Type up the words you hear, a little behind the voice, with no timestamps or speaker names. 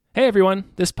Hey everyone,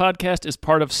 this podcast is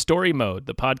part of Story Mode,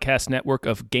 the podcast network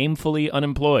of Gamefully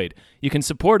Unemployed. You can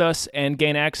support us and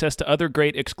gain access to other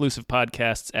great exclusive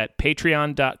podcasts at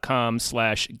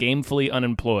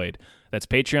patreon.com/gamefullyunemployed. That's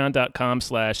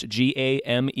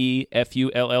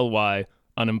patreon.com/GAMEFULLY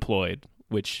unemployed,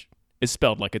 which is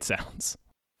spelled like it sounds.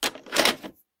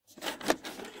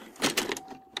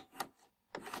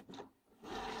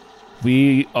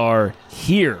 We are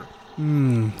here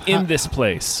in this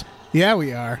place. Yeah,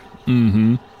 we are.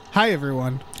 Mm-hmm. Hi,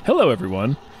 everyone. Hello,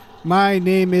 everyone. My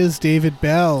name is David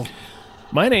Bell.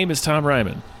 My name is Tom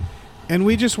Ryman. And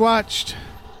we just watched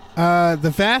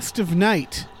The Vast of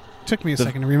Night. Took me a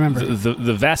second to remember.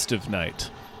 The Vast of Night.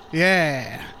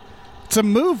 Yeah. It's a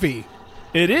movie.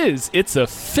 It is. It's a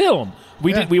film.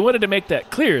 We wanted to make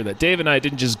that clear, that Dave and I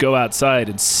didn't just go outside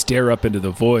and stare up into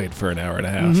the void for an hour and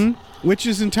a half. Mm-hmm. Which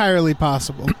is entirely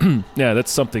possible. Yeah, that's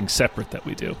something separate that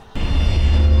we do.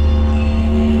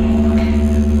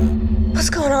 What's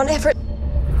going on, Everett?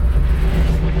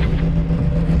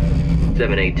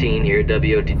 718 here at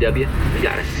WOTW. We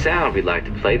got a sound we'd like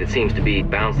to play that seems to be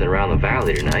bouncing around the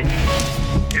valley tonight.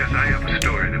 Yes, I have a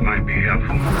story that might be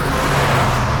helpful.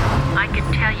 I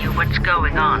can tell you what's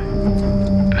going on.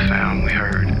 The sound we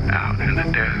heard out in the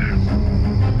desert.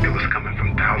 It was coming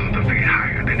from thousands of feet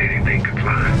higher than anything could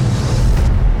fly.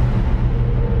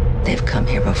 They've come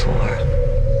here before.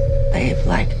 They've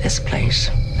liked this place.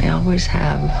 They always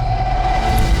have.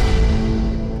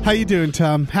 How you doing,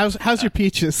 Tom? How's your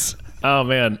peaches? Oh,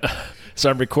 man. So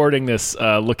I'm recording this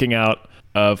looking out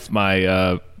of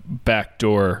my back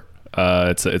door.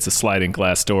 It's a sliding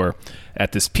glass door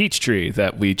at this peach tree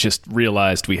that we just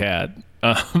realized we had.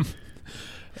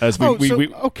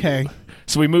 Okay.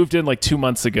 So we moved in like 2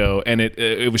 months ago, and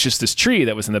it was just this tree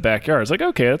that was in the backyard. It's like,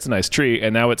 okay, that's a nice tree.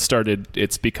 And now it's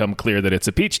become clear that it's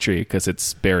a peach tree because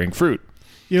it's bearing fruit.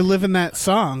 You're living that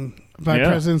song by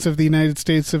Presidents of the United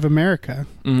States of America.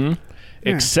 Mm-hmm. Yeah.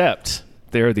 Except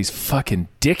there are these fucking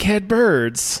dickhead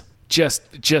birds just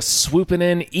swooping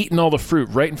in, eating all the fruit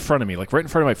right in front of me, like right in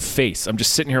front of my face. I'm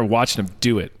just sitting here watching them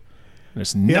do it.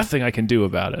 There's nothing I can do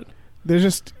about it. They're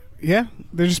just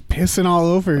pissing all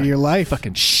over your life.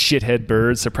 Fucking shithead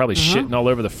birds. They're probably shitting all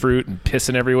over the fruit and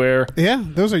pissing everywhere. Yeah,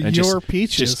 those are your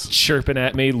peaches. Just chirping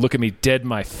at me, looking me dead in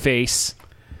my face.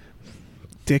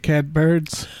 Dickhead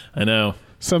birds. I know.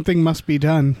 Something must be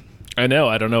done. I know.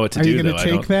 I don't know what to do. do. Are you going to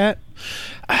take that?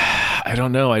 I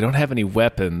don't know. I don't have any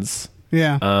weapons.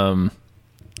 Yeah.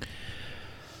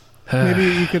 Maybe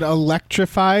you could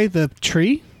electrify the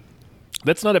tree.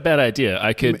 That's not a bad idea.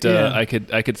 I could I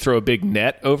could throw a big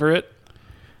net over it.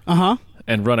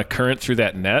 And run a current through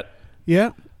that net.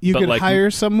 Yeah. You could hire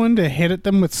someone to hit at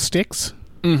them with sticks.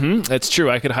 Mm-hmm. That's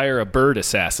true. I could hire a bird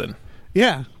assassin.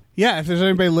 Yeah. Yeah, if there's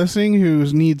anybody listening who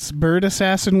needs bird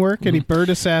assassin work, any bird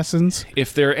assassins.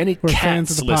 If there are any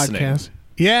cats listening. Podcast.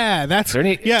 Yeah, that's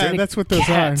what those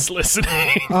cats are.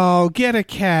 Listening. Oh, get a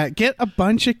cat. Get a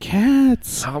bunch of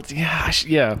cats.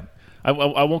 Yeah. I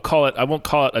won't call it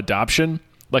adoption.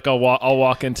 Like I'll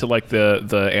walk into like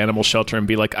the animal shelter and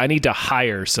be like, I need to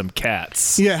hire some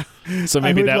cats. Yeah. So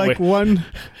maybe I would one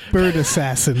bird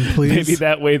assassin, please. Maybe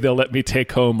that way they'll let me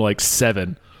take home like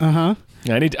 7. Uh-huh.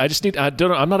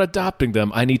 I'm not adopting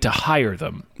them. I need to hire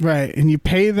them. Right. And you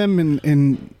pay them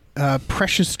in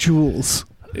precious jewels.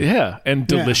 Yeah, and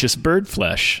delicious bird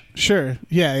flesh. Sure.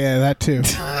 Yeah, that too.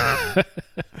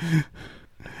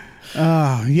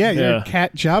 Oh, you're a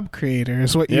cat job creator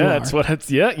is what you are. Yeah, that's what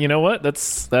it's. Yeah, you know what?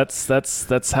 That's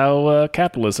how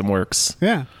capitalism works.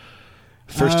 Yeah.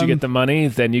 First you get the money,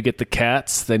 then you get the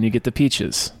cats, then you get the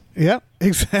peaches. Yep,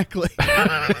 exactly.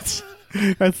 That's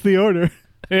the order.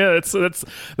 Yeah,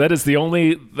 that is the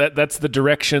only that's the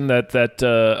direction that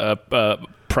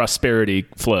prosperity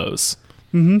flows.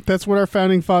 Mm-hmm. That's what our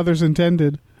founding fathers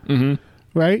intended. Mm-hmm.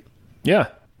 Right? Yeah.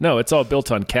 No, it's all built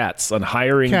on cats, on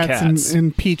hiring cats.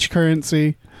 And peach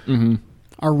currency. Mm-hmm.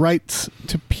 Our rights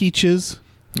to peaches.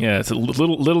 Yeah, it's a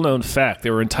little known fact.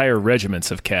 There were entire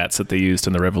regiments of cats that they used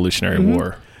in the Revolutionary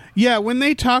War. Yeah, when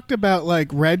they talked about like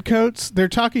redcoats, they're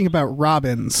talking about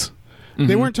robins. Mm-hmm.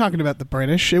 They weren't talking about the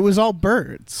British. It was all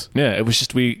birds. Yeah, it was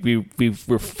just we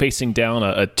were facing down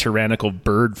a tyrannical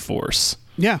bird force.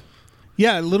 Yeah.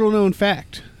 Yeah, little known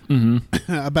fact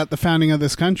about the founding of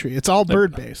this country. It's all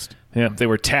bird-based. Yeah, they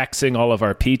were taxing all of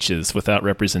our peaches without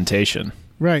representation.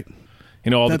 Right.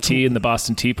 You know, all the tea in the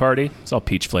Boston Tea Party? It's all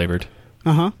peach-flavored.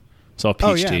 Uh-huh. It's all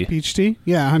peach tea. Peach tea?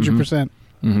 Yeah, 100%.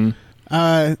 Mm-hmm.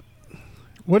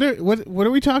 What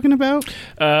are we talking about?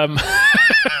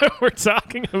 We're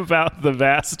talking about The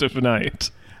Vast of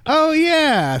Night. Oh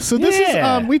yeah. So this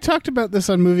Yeah. is we talked about this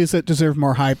on Movies That Deserve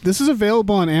More Hype. This is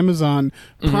available on Amazon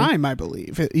Prime, I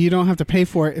believe. You don't have to pay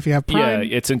for it if you have Prime.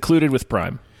 Yeah, it's included with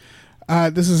Prime.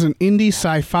 This is an indie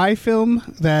sci-fi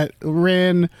film that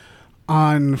ran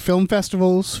on film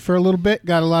festivals for a little bit,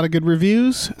 got a lot of good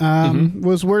reviews,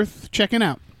 was worth checking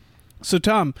out. So,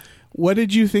 Tom, what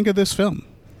did you think of this film?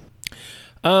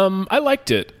 I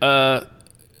liked it. I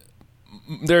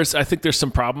think there's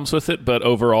some problems with it, but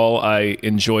overall I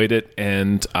enjoyed it,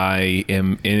 and I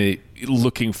am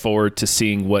looking forward to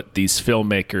seeing what these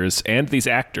filmmakers and these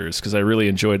actors, because I really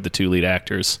enjoyed the two lead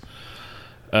actors,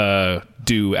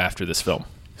 do after this film.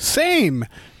 Same.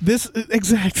 This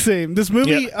exact same. This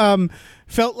movie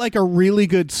felt like a really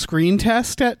good screen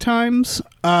test at times.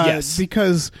 Yes.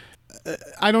 Because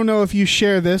I don't know if you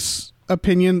share this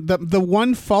opinion. The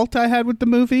one fault I had with the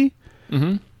movie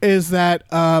is that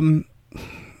well,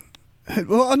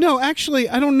 no, actually,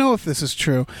 I don't know if this is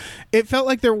true. It felt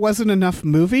like there wasn't enough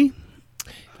movie.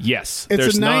 Yes.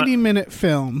 It's a 90-minute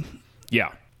film. Yeah.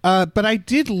 But I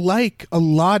did like a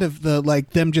lot of the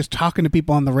them just talking to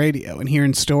people on the radio and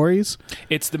hearing stories.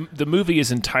 It's the movie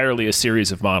is entirely a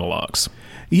series of monologues.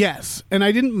 Yes, and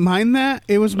I didn't mind that.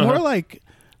 It was more like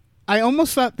I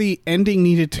almost thought the ending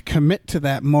needed to commit to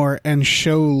that more and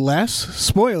show less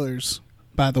spoilers.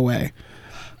 By the way,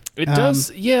 it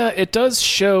does. Yeah, it does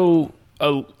show.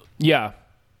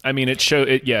 I mean, it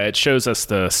shows us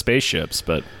the spaceships,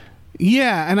 but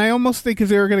yeah, and I almost think if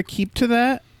they were going to keep to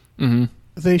that.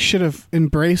 They should have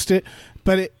embraced it,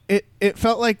 but it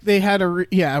felt like they had a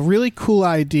really cool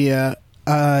idea.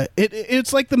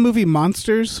 It's like the movie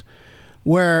Monsters,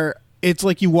 where it's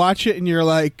like you watch it and you're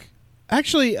like,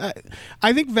 actually,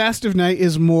 I think Vast of Night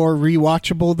is more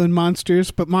rewatchable than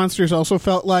Monsters, but Monsters also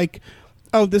felt like,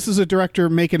 oh, this is a director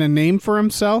making a name for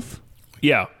himself.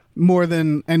 Yeah. More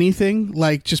than anything,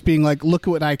 like just being like, look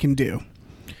at what I can do.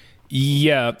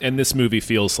 Yeah, and this movie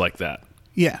feels like that.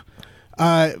 Yeah.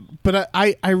 But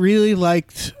I really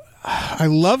I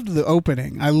loved the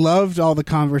opening. I loved all the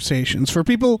conversations. For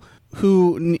people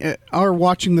who are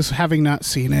watching this having not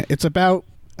seen it, it's about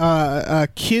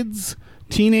kids,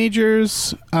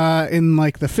 teenagers in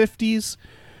like the 50s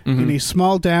in a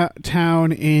small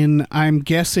town in, I'm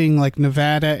guessing, like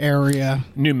Nevada area.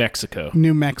 New Mexico.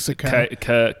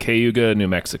 Cayuga, New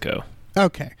Mexico.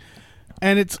 Okay.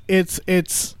 And it's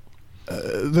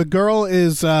the girl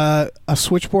is a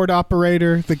switchboard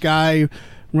operator. The guy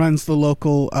runs the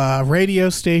local radio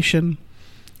station,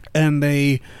 and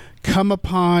they come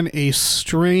upon a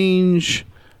strange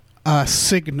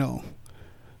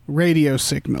radio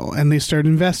signal, and they start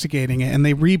investigating it, and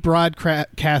they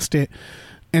rebroadcast it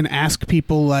and ask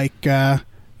people like, have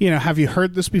you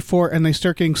heard this before? And they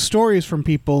start getting stories from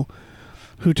people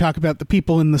who talk about the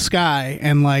people in the sky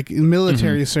and like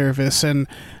military service and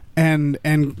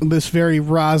this very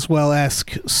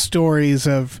Roswell-esque stories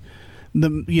of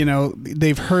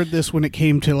they've heard this when it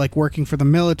came to like working for the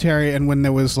military and when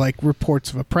there was like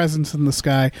reports of a presence in the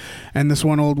sky. And this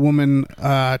one old woman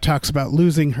talks about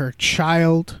losing her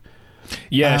child.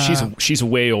 Yeah, she's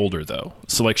way older though.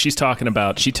 So like she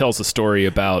tells a story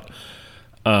about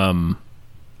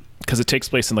because it takes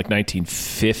place in like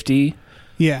 1950.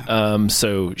 Yeah.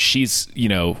 So she's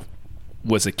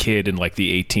was a kid in like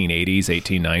the 1880s,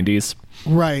 1890s.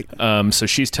 Right. So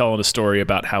she's telling a story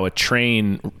about how a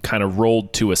train kind of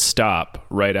rolled to a stop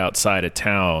right outside of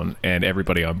town and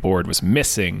everybody on board was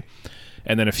missing.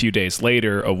 And then a few days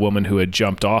later, a woman who had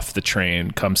jumped off the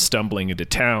train comes stumbling into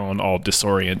town all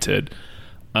disoriented.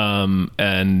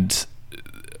 And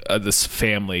this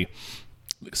family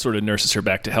sort of nurses her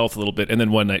back to health a little bit. And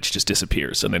then one night she just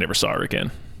disappears and they never saw her again.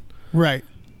 Right.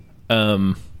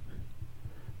 And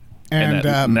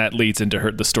that leads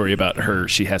into the story about her.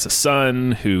 She has a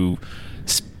son who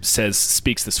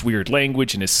speaks this weird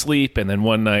language in his sleep, and then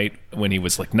one night when he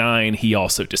was like 9, he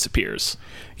also disappears.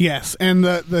 Yes, and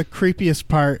the creepiest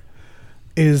part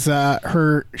is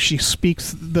she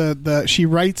speaks she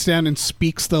writes down and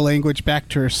speaks the language back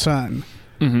to her son,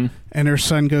 and her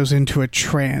son goes into a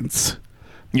trance,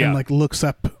 and like looks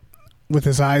up with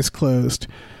his eyes closed,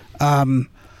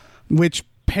 which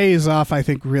pays off, I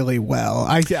think, really well.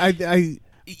 I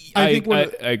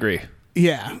agree.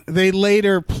 Yeah, they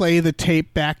later play the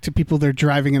tape back to people they're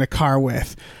driving in a car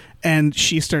with, and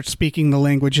she starts speaking the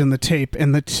language in the tape,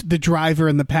 and the driver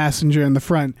and the passenger in the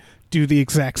front do the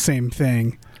exact same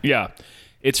thing. Yeah,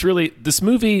 it's really this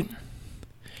movie.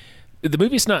 The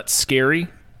movie's not scary,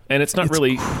 and it's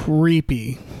really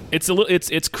creepy.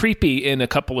 It's creepy in a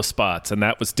couple of spots, and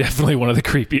that was definitely one of the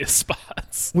creepiest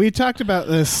spots. We talked about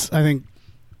this, I think,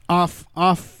 off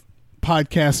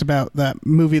podcast about that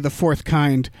movie The Fourth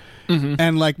Kind,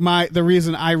 and like the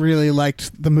reason I really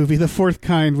liked the movie The Fourth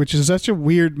Kind, which is such a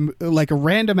weird, like a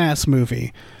random ass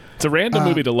movie. It's a random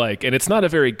movie to like, and it's not a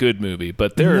very good movie,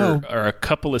 but there are a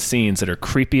couple of scenes that are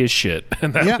creepy as shit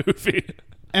in that movie.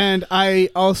 And I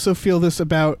also feel this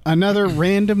about another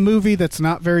random movie that's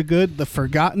not very good, The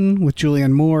Forgotten, with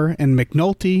Julianne Moore and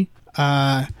McNulty.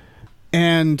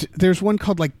 And there's one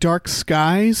called like Dark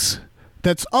Skies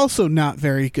that's also not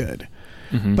very good.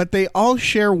 But they all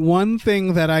share one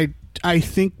thing that I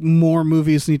think more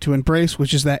movies need to embrace,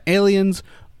 which is that aliens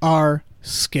are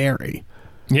scary.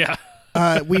 Yeah.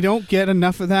 We don't get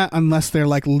enough of that unless they're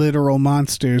like literal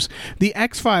monsters. The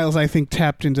X-Files, I think,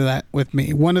 tapped into that with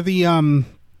me. One of the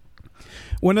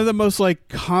most like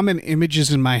common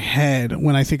images in my head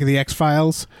when I think of the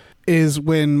X-Files is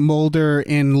when Mulder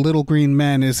in Little Green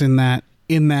Men is in the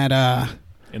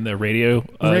radio.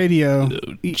 I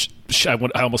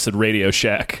almost said Radio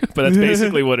Shack, but that's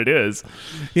basically what it is.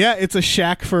 Yeah, it's a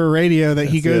shack for a radio that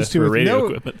he goes to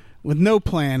equipment. With no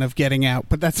plan of getting out.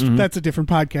 But that's a different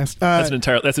podcast. That's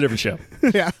a different show.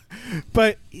 Yeah,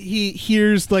 but he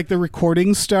hears like the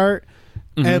recording start,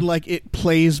 and like it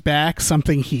plays back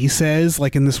something he says,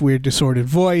 like in this weird distorted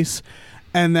voice,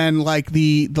 and then like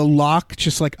the lock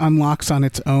just like unlocks on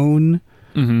its own.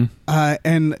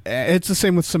 And it's the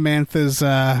same with Samantha's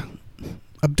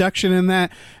abduction in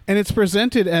that, and it's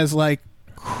presented as like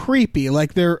creepy,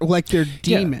 like they're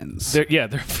demons.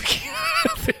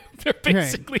 They're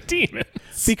basically demons,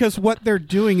 because what they're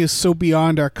doing is so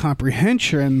beyond our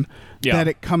comprehension that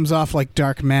it comes off like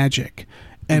dark magic,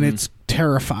 and it's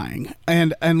terrifying.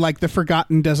 And like The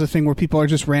Forgotten does a thing where people are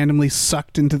just randomly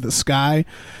sucked into the sky.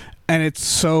 And it's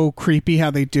so creepy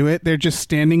how they do it. They're just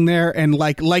standing there, and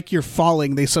like you're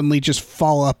falling, they suddenly just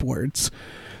fall upwards,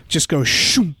 just go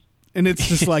shoom, and it's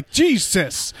just like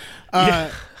Jesus.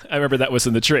 I remember that was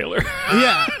in the trailer.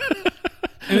 Yeah,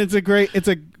 and it's a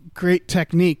great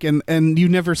technique, and you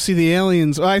never see the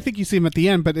aliens. Well, I think you see them at the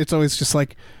end, but it's always just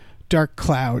like dark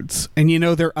clouds, and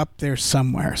they're up there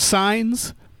somewhere.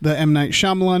 Signs, the M. Night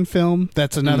Shyamalan film,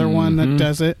 that's another one that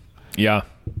does it. Yeah,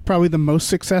 probably the most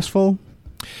successful.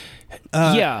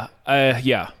 Yeah.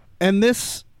 And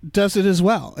this does it as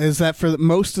well, is that for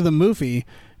most of the movie,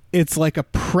 it's like a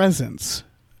presence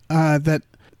that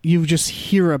you just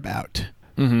hear about.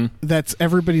 That's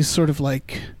everybody's sort of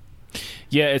like...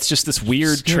 Yeah, it's just this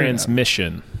weird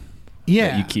transmission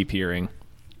that you keep hearing.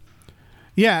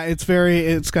 Yeah, it's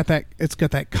got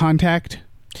that Contact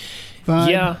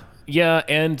vibe. Yeah,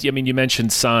 and I mean, you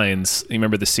mentioned Signs. You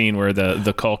remember the scene where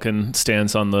the Culkin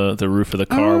stands on the roof of the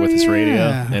car with his radio,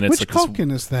 and it's which Culkin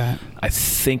is that? I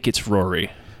think it's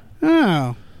Rory.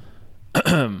 Oh,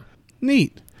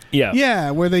 neat.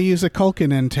 Yeah, where they use a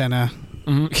Culkin antenna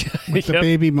with the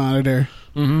baby monitor.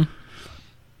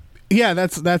 Yeah,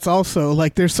 that's also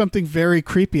like there's something very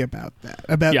creepy about that.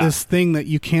 About this thing that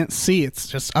you can't see. It's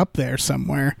just up there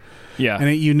somewhere. Yeah, and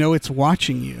it's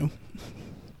watching you.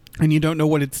 And you don't know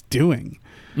what it's doing.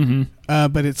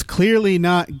 But it's clearly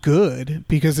not good,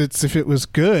 because if it was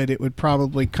good, it would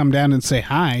probably come down and say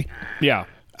hi. Yeah.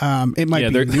 It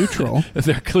might be neutral.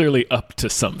 They're clearly up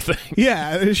to something.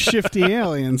 Yeah, there's shifty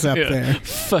aliens up there.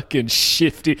 Fucking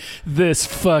shifty. This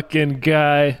fucking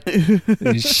guy.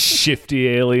 These shifty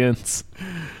aliens.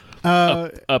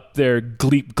 Up there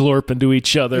glorping to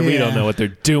each other. We don't know what they're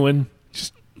doing.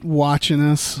 Just watching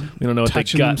us. We don't know what they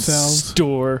got themselves. in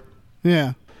store.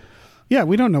 Yeah. Yeah,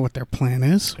 we don't know what their plan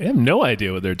is. We have no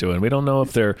idea what they're doing. We don't know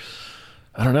if they're...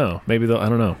 I don't know. Maybe they'll... I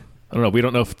don't know. We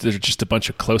don't know if there's just a bunch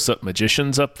of close-up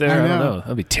magicians up there. I don't know.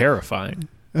 That'd be terrifying.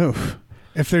 Oh,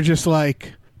 if they're just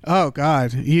like, oh,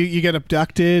 God, you get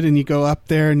abducted and you go up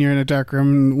there and you're in a dark room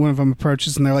and one of them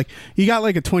approaches and they're like, you got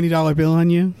like a $20 bill on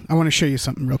you? I want to show you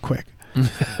something real quick.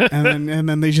 and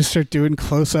then they just start doing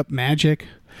close-up magic.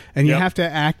 And you have to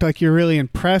act like you're really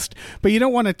impressed, but you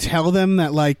don't want to tell them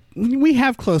that, like, we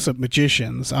have close-up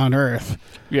magicians on Earth.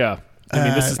 Yeah. I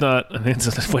mean, this is not... I mean, it's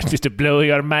just to blow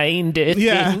your mind.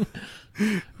 Yeah.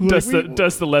 Does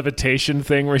the levitation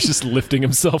thing where he's just lifting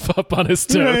himself up on his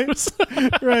toes.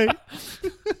 Right.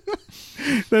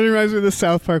 That reminds me of the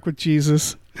South Park with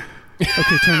Jesus.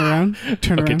 Okay, turn around.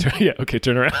 Turn around.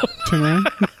 Turn around. Turn around.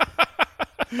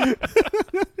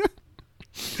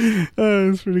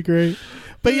 Oh, it's pretty great.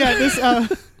 But yeah,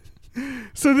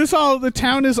 the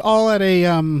town is all at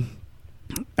a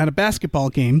basketball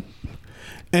game.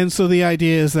 And so the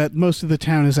idea is that most of the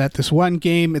town is at this one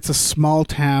game. It's a small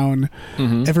town.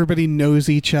 Everybody knows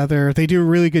each other. They do a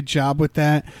really good job with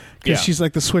that, because she's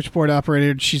like the switchboard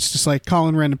operator. She's just like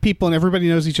calling random people, and everybody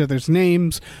knows each other's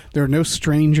names. There are no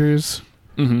strangers.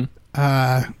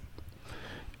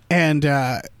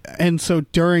 And so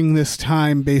during this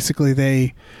time, basically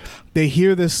they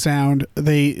hear this sound.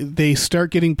 They start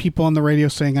getting people on the radio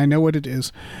saying, "I know what it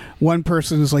is." One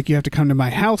person is like, "You have to come to my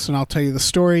house and I'll tell you the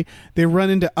story." They run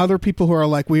into other people who are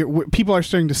like, people are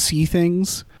starting to see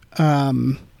things,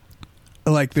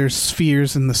 like there's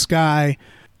spheres in the sky,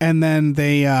 and then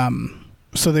they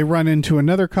run into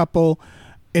another couple.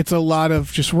 It's a lot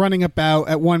of just running about.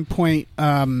 At one point,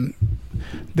 the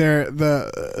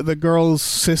girl's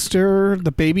sister,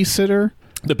 the babysitter.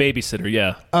 The babysitter,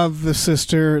 yeah. Of the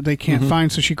sister, they can't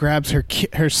find, so she grabs her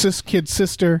kid's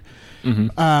sister,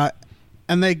 and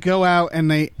they go out and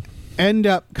they end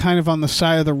up kind of on the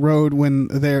side of the road when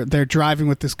they're driving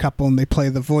with this couple, and they play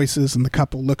the voices, and the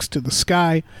couple looks to the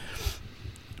sky,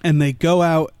 and they go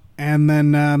out, and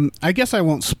then I guess I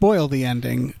won't spoil the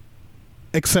ending,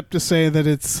 except to say that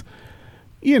it's,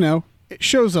 it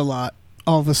shows a lot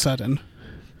all of a sudden.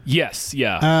 Yes,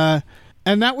 yeah.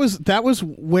 And that was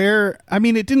where, I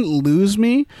mean, it didn't lose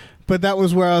me, but that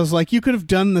was where I was like, you could have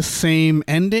done the same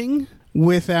ending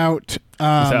without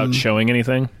showing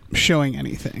anything.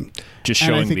 And Just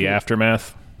showing the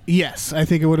aftermath. Yes, I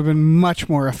think it would have been much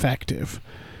more effective.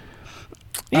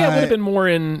 Yeah, it would have been more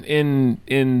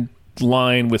in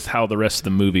line with how the rest of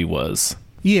the movie was.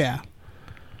 Yeah.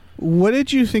 What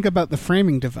did you think about the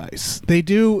framing device?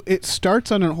 It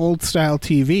starts on an old style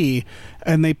TV,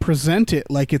 and they present it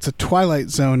like it's a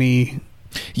Twilight Zone-y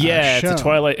show.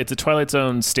 It's a Twilight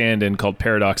Zone stand-in called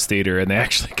Paradox Theater, and they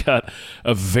actually got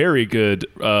a very good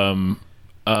Rod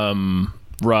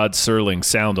Serling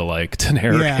sound-alike to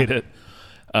narrate it.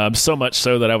 So much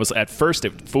so that I was, at first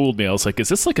it fooled me. I was like, is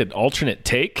this like an alternate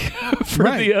take for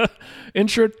the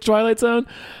intro to Twilight Zone?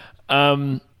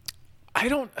 I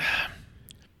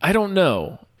don't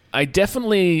know. I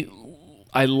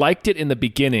liked it in the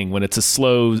beginning when it's a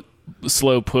slow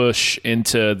push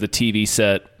into the TV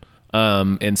set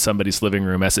in somebody's living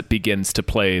room as it begins to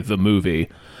play the movie.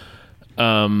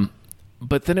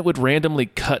 But then it would randomly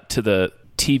cut to the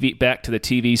back to the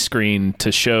TV screen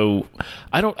to show.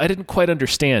 I didn't quite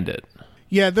understand it.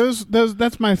 Yeah,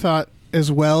 that's my thought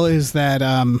as well, is that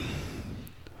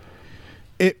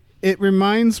it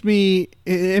reminds me,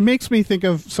 it makes me think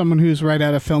of someone who's right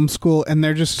out of film school and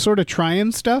they're just sort of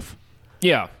trying stuff.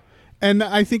 Yeah. And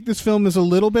I think this film is a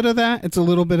little bit of that. It's a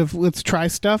little bit of let's try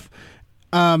stuff.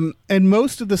 And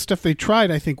most of the stuff they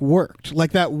tried, I think, worked.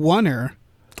 Like that oneer.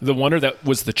 The oneer that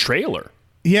was the trailer.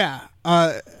 Yeah.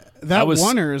 That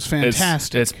oneer is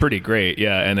fantastic. It's pretty great.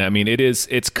 Yeah. And I mean, it's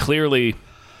totally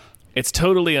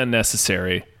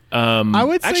unnecessary. I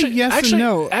would say yes and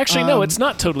no. Actually, no, it's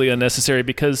not totally unnecessary,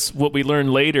 because what we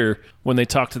learn later when they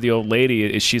talk to the old lady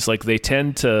is she's like, they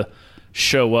tend to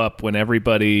show up when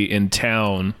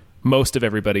most of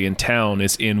everybody in town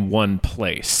is in one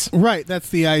place. Right. That's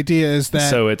the idea, is that.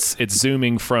 So it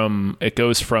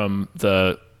goes from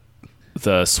the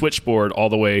switchboard all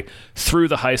the way through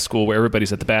the high school where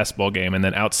everybody's at the basketball game, and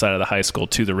then outside of the high school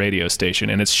to the radio station.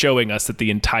 And it's showing us that the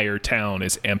entire town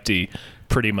is empty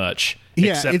pretty much,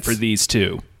 except for these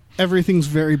two. Everything's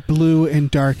very blue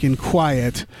and dark and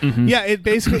quiet. Mm-hmm. Yeah,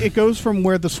 it goes from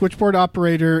where the switchboard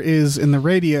operator is and the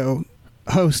radio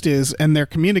host is, and they're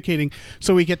communicating.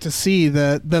 So we get to see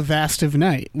the vast of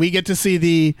night. We get to see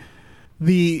the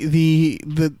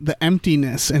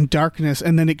emptiness and darkness,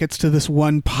 and then it gets to this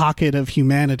one pocket of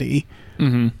humanity.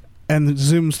 Mm-hmm. And it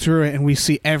zooms through it, and we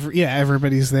see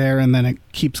everybody's there, and then it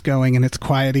keeps going, and it's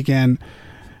quiet again.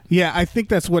 Yeah, I think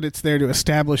that's what it's there to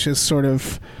establish, is sort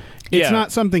of, it's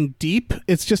not something deep,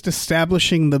 it's just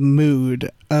establishing the mood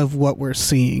of what we're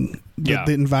seeing, the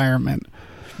environment.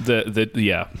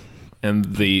 And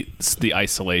the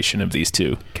isolation of these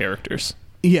two characters.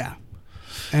 Yeah.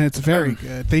 And it's very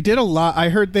good. They did a lot. I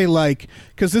heard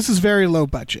because this is very low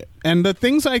budget. And the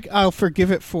things I'll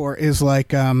forgive it for is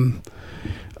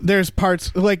there's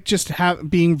parts like just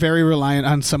being very reliant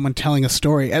on someone telling a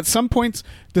story. At some points,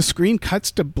 the screen cuts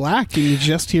to black and you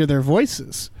just hear their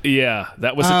voices. Yeah,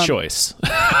 that was a choice.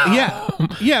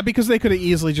 Yeah, because they could have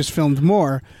easily just filmed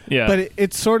more. Yeah, but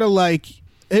it's sort of like,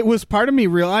 it was part of me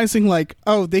realizing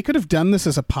they could have done this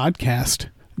as a podcast.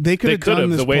 They could have done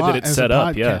this the way that it's set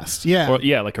up. Yeah,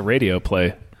 or like a radio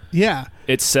play. Yeah,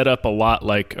 it's set up a lot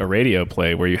like a radio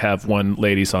play, where you have one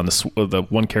lady's on the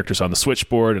one character's on the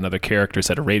switchboard, another character's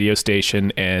at a radio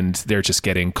station, and they're just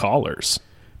getting callers.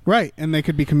 Right, and they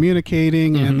could be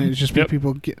communicating, and there'd just be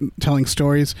people telling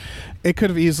stories. It could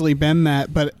have easily been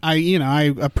that, but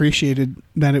I appreciated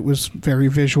that it was very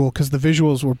visual, because the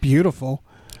visuals were beautiful.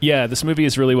 Yeah, this movie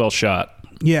is really well shot.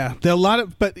 Yeah,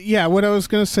 what I was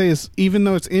going to say is, even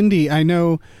though it's indie, I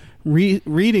know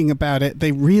reading about it,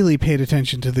 they really paid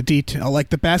attention to the detail. Like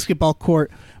the basketball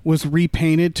court was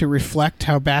repainted to reflect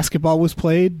how basketball was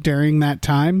played during that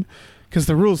time, because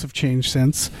the rules have changed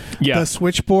since. Yeah. The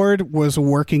switchboard was a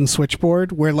working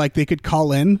switchboard where like they could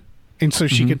call in. And so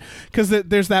she could, because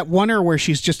there's that oneer where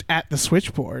she's just at the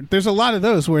switchboard. There's a lot of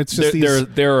those where it's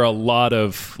just there are a lot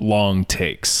of long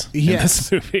takes in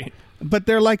this movie. But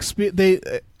they're like with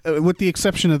the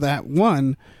exception of that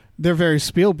one, they're very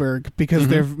Spielberg because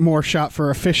they're more shot for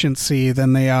efficiency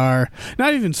than they are.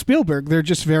 Not even Spielberg. They're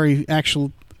just very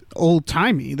actual old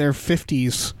timey. They're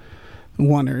 50s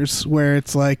oneers where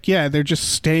it's like, yeah, they're just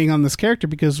staying on this character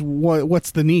because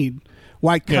what's the need?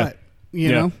 Why cut?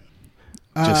 You know.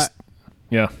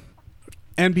 Yeah.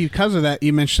 And because of that,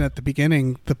 you mentioned at the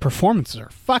beginning, the performances are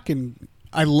fucking...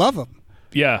 I love them.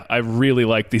 Yeah, I really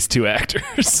like these two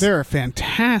actors. They're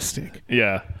fantastic.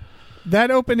 Yeah.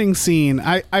 That opening scene,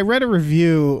 I read a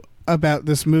review about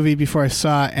this movie before I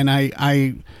saw it, and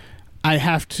I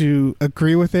have to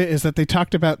agree with it, is that they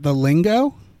talked about the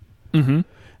lingo. Mm-hmm.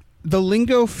 The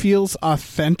lingo feels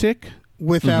authentic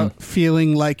without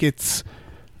feeling like it's,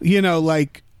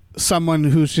 like someone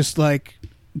who's just like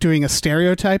doing a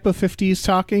stereotype of 50s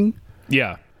talking.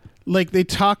 Yeah. Like they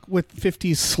talk with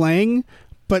 50s slang,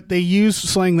 but they use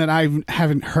slang that I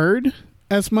haven't heard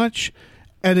as much,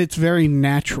 and it's very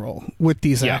natural with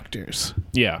these actors.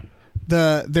 Yeah.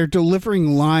 They're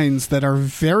delivering lines that are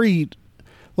very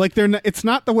like it's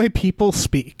not the way people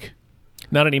speak.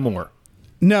 Not anymore.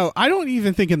 No, I don't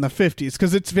even think in the 50s,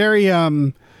 because it's very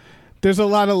there's a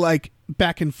lot of like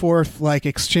back and forth like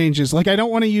exchanges. Like I don't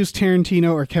want to use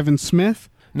Tarantino or Kevin Smith.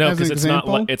 No, because it's not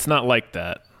like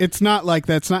that. It's not like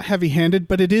that. It's not heavy-handed,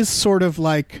 but it is sort of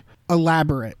like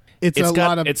elaborate. It's a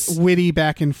lot of witty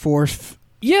back and forth.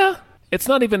 Yeah, it's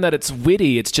not even that it's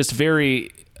witty. It's just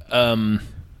very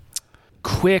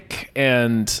quick,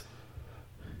 and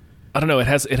I don't know. It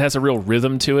has a real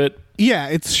rhythm to it. Yeah,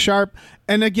 it's sharp,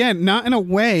 and again, not in a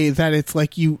way that it's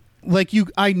like you.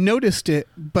 I noticed it,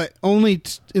 but only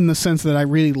in the sense that I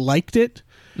really liked it.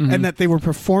 And that they were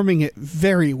performing it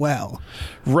very well.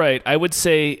 Right. I would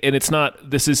say, and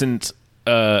this isn't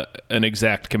an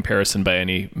exact comparison by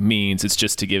any means. It's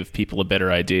just to give people a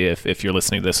better idea if you're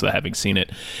listening to this without having seen it.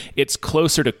 It's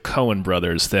closer to Coen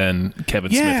Brothers than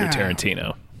Kevin Smith or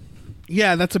Tarantino.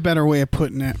 Yeah, that's a better way of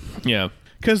putting it. Yeah.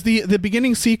 Because the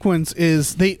beginning sequence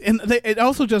is it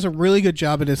also does a really good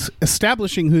job at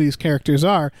establishing who these characters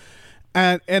are,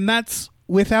 and that's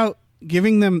without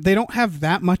giving them. They don't have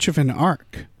that much of an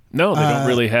arc. No, they don't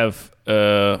really have.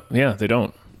 They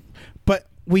don't. But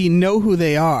we know who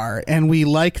they are, and we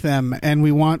like them, and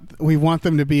we want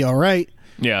them to be all right.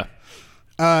 Yeah.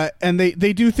 And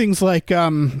they do things like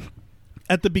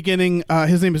at the beginning,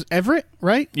 his name is Everett,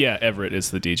 right? Yeah, Everett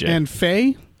is the DJ, and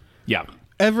Faye. Yeah.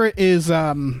 Everett is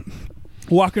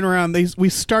walking around. We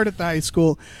start at the high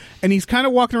school, and he's kind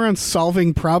of walking around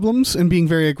solving problems and being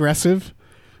very aggressive,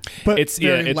 but it's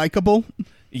very likable.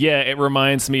 Yeah, it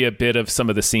reminds me a bit of some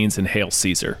of the scenes in Hail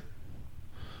Caesar.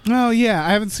 Oh yeah, I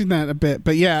haven't seen that a bit,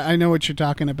 but yeah, I know what you're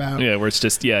talking about. Yeah, where it's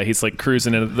just he's like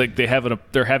cruising, and like they're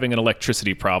having an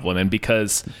electricity problem, and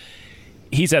because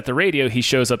he's at the radio, he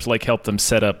shows up to like help them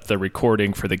set up the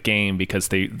recording for the game, because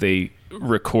they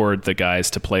record the guys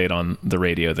to play it on the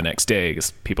radio the next day,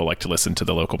 because people like to listen to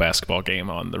the local basketball game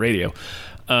on the radio.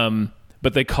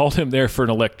 But they called him there for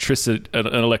an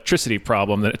electricity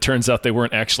problem. That it turns out they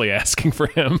weren't actually asking for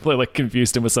him. They like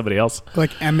confused him with somebody else,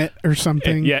 like Emmett or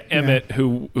something. Yeah, Emmett,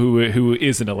 who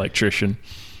is an electrician.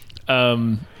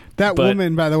 That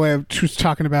woman, by the way, she was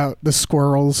talking about the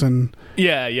squirrels, and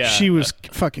yeah, she was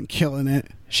fucking killing it.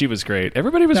 She was great.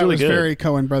 Everybody was really good. Very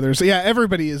Coen Brothers. Yeah,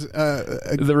 everybody is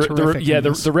terrific.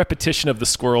 The repetition of the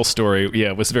squirrel story,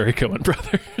 was very Coen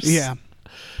Brothers. Yeah.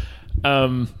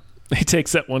 He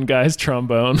takes that one guy's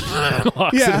trombone and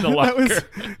locks it in the locker.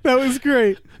 That was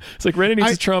great. It's like, Rennie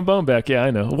needs his trombone back. Yeah,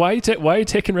 I know. Why are you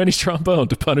taking Rennie's trombone?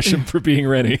 To punish him for being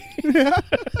Rennie. Yeah.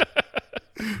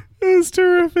 It was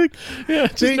terrific. Yeah,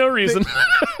 just no reason.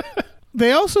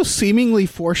 They also seemingly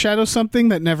foreshadow something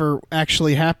that never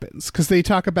actually happens, because they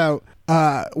talk about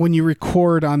when you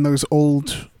record on those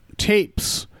old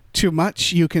tapes too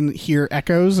much, you can hear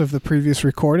echoes of the previous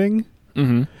recording.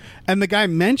 Mm-hmm. And the guy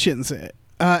mentions it.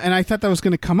 And I thought that was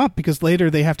going to come up, because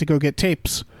later they have to go get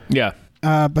tapes. Yeah.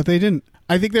 But they didn't.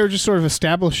 I think they were just sort of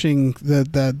establishing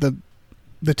the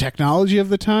technology of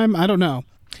the time. I don't know.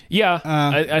 Yeah.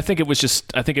 I think it was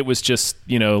just a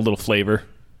little flavor.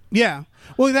 Yeah.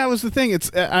 Well, that was the thing.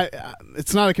 It's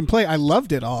not a complaint. I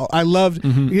loved it all. I loved.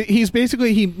 Mm-hmm.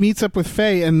 He meets up with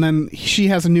Faye, and then she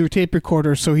has a new tape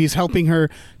recorder, so he's helping her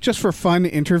just for fun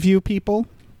interview people.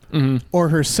 or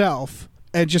herself,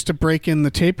 and just to break in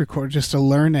the tape recorder, just to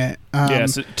learn it.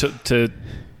 So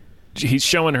he's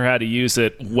showing her how to use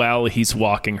it while he's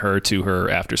walking her to her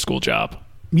after school job.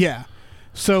 Yeah.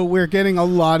 So we're getting a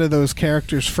lot of those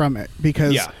characters from it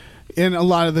because in a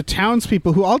lot of the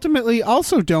townspeople who ultimately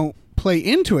also don't play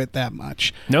into it that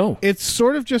much. No. It's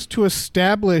sort of just to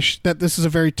establish that this is a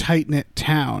very tight-knit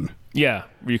town. Yeah,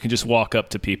 where you can just walk up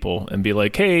to people and be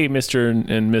like, hey, Mr.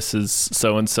 and Mrs.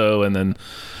 So-and-so, and then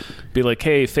be like,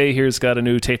 hey, Faye here's got a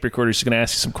new tape recorder. She's going to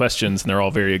ask you some questions, and they're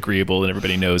all very agreeable, and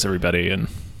everybody knows everybody. And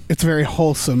it's very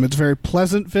wholesome. It's very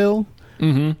Pleasantville.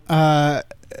 And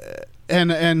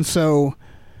so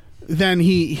then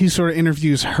he sort of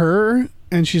interviews her,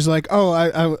 and she's like,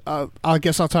 oh, I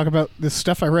guess I'll talk about this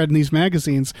stuff I read in these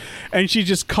magazines. And she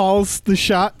just calls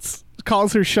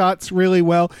her shots really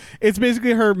well. It's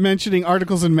basically her mentioning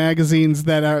articles in magazines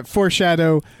that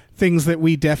foreshadow things that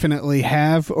we definitely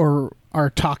have or are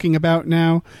talking about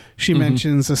now. She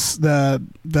mentions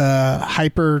the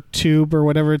hyper tube or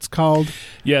whatever it's called.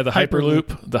 Yeah, the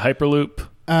Hyperloop. The Hyperloop.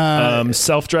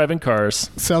 Self-driving cars.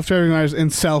 Self-driving cars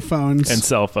and cell phones. And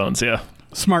cell phones, yeah.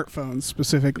 Smartphones,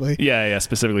 specifically. Yeah,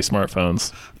 specifically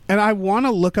smartphones. And I want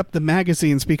to look up the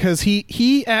magazines because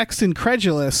he acts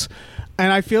incredulous,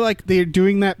 and I feel like they're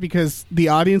doing that because the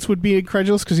audience would be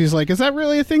incredulous because he's like, is that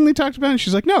really a thing they talked about? And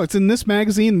she's like, no, it's in this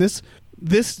magazine, this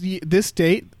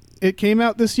date. It came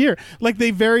out this year. Like,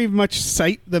 they very much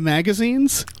cite the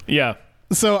magazines. Yeah.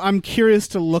 So I'm curious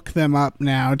to look them up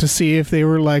now to see if they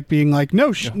were like being like,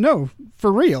 no,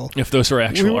 for real. If those were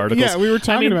actual articles. Yeah, we were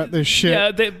talking about this shit.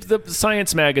 Yeah, the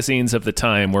science magazines of the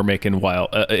time were making in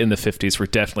the 50s, were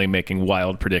definitely making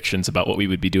wild predictions about what we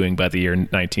would be doing by the year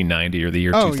 1990 or the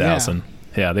year 2000.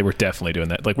 Yeah, they were definitely doing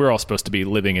that. Like, we're all supposed to be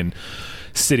living in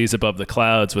cities above the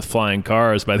clouds with flying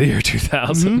cars by the year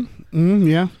 2000.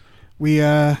 Yeah. We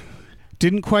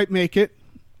didn't quite make it.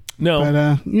 No.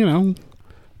 But,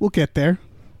 we'll get there.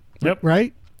 Yep.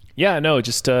 Right? Yeah, no,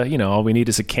 just, all we need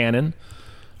is a cannon.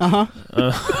 Just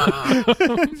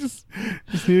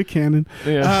need a cannon.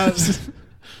 Yeah.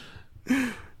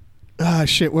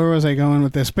 Shit, where was I going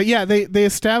with this? But yeah, they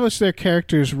establish their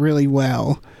characters really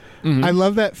well. I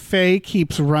love that Faye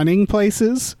keeps running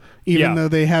places, even though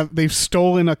they've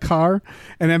stolen a car,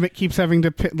 and Emmett keeps having to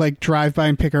drive by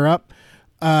and pick her up.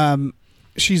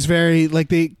 She's very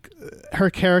her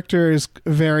character is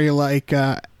very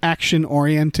action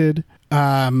oriented.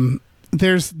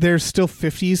 There's still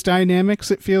 50s dynamics,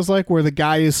 it feels like, where the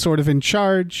guy is sort of in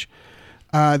charge.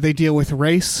 They deal with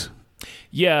race.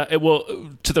 Yeah,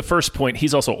 to the first point,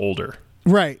 he's also older.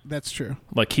 Right, that's true.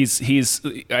 Like,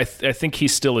 I think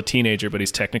he's still a teenager, but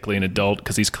he's technically an adult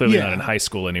because he's clearly not in high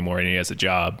school anymore and he has a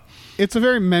job. It's a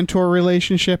very mentor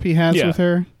relationship he has with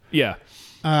her. Yeah.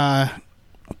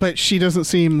 But she doesn't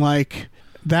seem like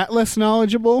that less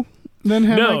knowledgeable than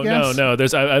him, I guess. No.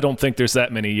 I don't think there's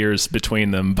that many years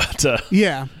between them, but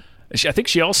yeah. I think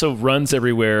she also runs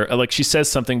everywhere. Like, she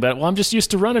says something about, well, I'm just used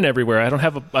to running everywhere. I don't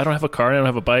have a car, I don't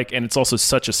have a bike, and it's also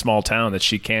such a small town that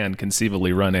she can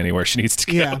conceivably run anywhere she needs to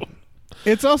go. Yeah.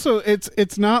 It's also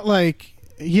it's not like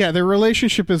their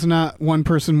relationship is not one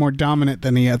person more dominant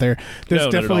than the other.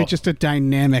 There's definitely just a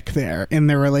dynamic there in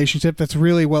their relationship that's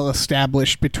really well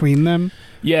established between them.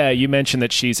 Yeah, you mentioned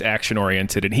that she's action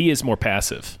oriented and he is more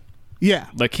passive. Yeah.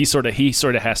 Like, he sort of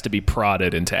has to be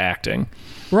prodded into acting.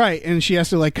 Right, and she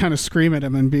has to kind of scream at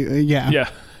him and be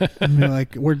and be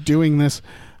like, we're doing this.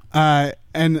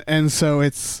 And so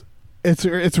it's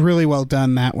really well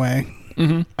done that way.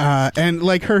 And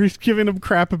her giving him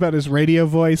crap about his radio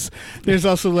voice. There's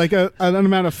also an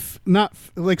amount of not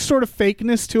sort of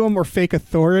fakeness to him or fake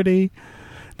authority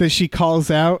that she calls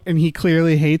out, and he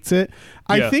clearly hates it.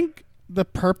 I think the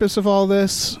purpose of all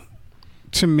this,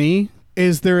 to me,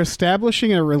 is they're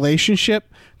establishing a relationship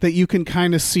that you can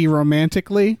kind of see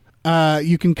romantically.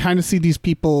 You can kind of see these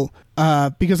people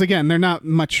because, again, they're not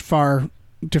much far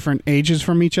different ages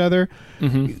from each other.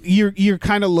 You're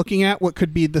kind of looking at what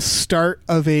could be the start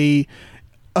of a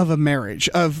marriage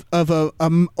of a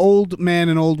old man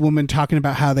and old woman talking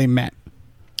about how they met.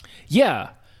 Yeah.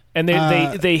 And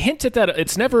they hint at that.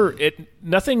 It's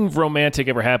nothing romantic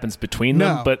ever happens between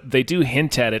them, but they do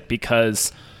hint at it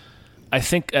because I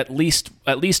think at least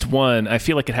one, I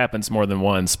feel like it happens more than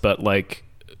once, but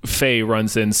Faye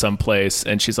runs in someplace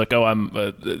and she's like, oh,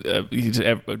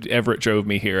 Everett drove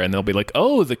me here. And they'll be like,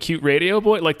 oh, the cute radio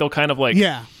boy. Like, they'll kind of one of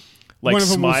them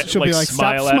she'll be like,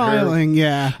 stop smile smiling.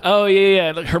 Yeah. Oh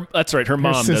yeah. That's right. Her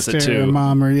mom does it too. Her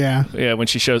mom, yeah. When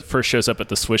she first shows up at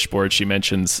the switchboard, she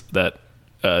mentions that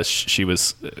she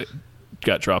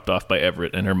got dropped off by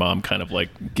Everett, and her mom kind of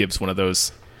gives one of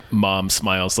those mom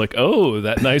smiles, like, oh,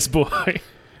 that nice boy.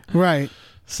 Right.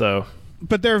 So,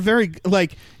 but they're very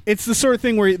like it's the sort of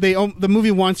thing where the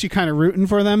movie wants you kind of rooting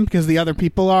for them because the other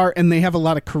people are, and they have a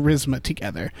lot of charisma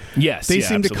together. yes. They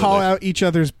seem to call out each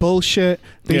other's bullshit.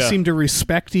 They Yeah. seem to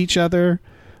respect each other.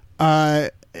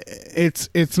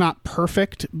 It's not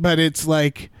perfect, but it's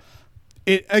like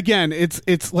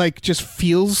it's like just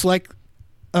feels like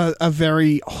a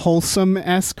very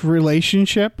wholesome-esque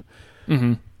relationship.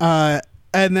 Mm-hmm.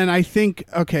 And then I think,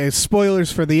 okay,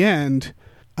 spoilers for the end,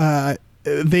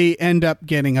 they end up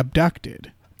getting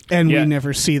abducted, and Yeah. we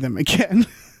never see them again.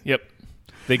 Yep.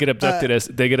 They get abducted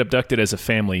as a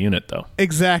family unit, though.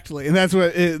 Exactly, and that's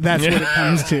what it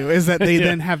comes to, is that they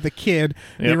then have the kid,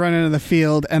 they Yep. run into the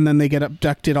field, and then they get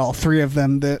abducted, all three of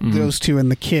them, those two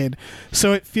and the kid.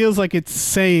 So it feels like it's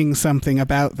saying something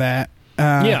about that.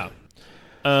 Yeah.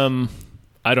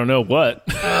 I don't know what.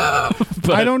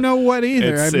 But I don't know what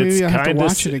either. Maybe I have to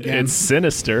watch it again. It's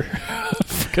sinister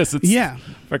because it's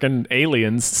freaking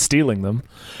aliens stealing them.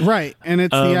 Right, and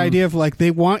it's the idea of like they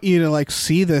want you to like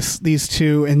see these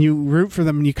two, and you root for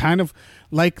them, and you kind of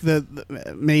like the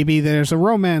maybe there's a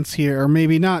romance here, or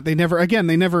maybe not. They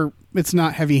never. It's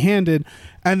not heavy-handed,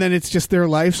 and then it's just their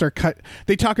lives are cut.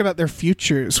 They talk about their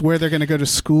futures, where they're going to go to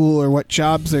school, or what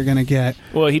jobs they're going to get.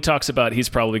 Well, he talks about he's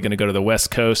probably going to go to the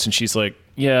West Coast, and she's like,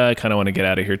 "Yeah, I kind of want to get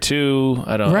out of here too.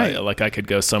 I don't I could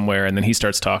go somewhere." And then he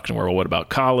starts talking to her. Well, what about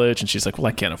college? And she's like, "Well,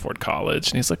 I can't afford college."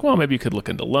 And he's like, "Well, maybe you could look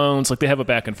into loans." Like they have a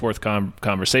back and forth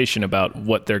conversation about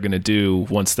what they're going to do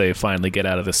once they finally get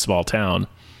out of this small town.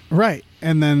 Right,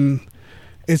 and then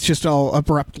it's just all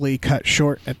abruptly cut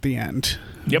short at the end.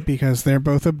 Yep. Because they're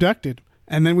both abducted,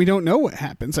 and then we don't know what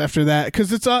happens after that.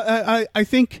 Because it's I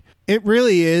think it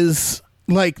really is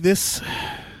like this,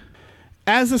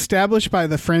 as established by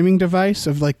the framing device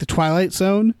of like the Twilight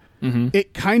Zone. Mm-hmm.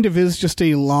 It kind of is just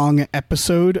a long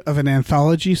episode of an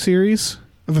anthology series,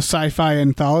 of a sci-fi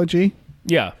anthology.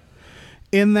 Yeah.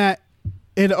 In that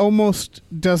it almost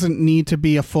doesn't need to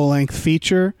be a full-length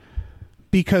feature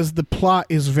because the plot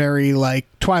is very like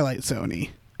Twilight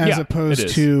Zone-y. As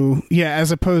opposed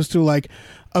to like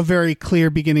a very clear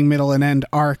beginning, middle, and end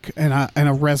arc and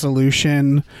a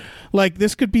resolution. Like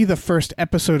this could be the first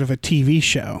episode of a TV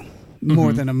show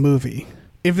more than a movie.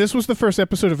 If this was the first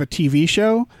episode of a TV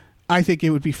show, I think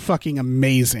it would be fucking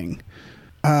amazing.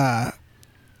 Or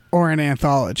an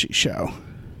anthology show.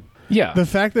 Yeah. The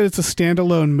fact that it's a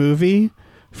standalone movie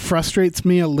frustrates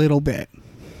me a little bit.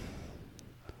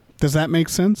 Does that make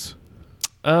sense?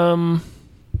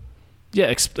 Yeah,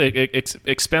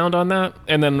 expound on that,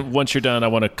 and then once you're done, I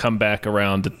want to come back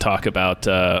around to talk about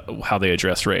how they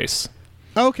address race.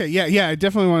 Okay, yeah, I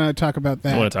definitely want to talk about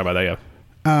that. I want to talk about that,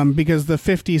 yeah. Because the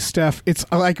 50s stuff, it's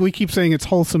like we keep saying it's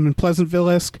wholesome and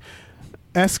Pleasantville-esque,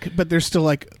 but there's still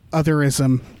like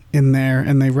otherism in there,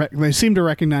 and they seem to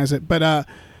recognize it. But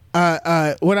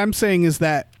what I'm saying is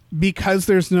that because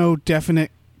there's no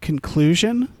definite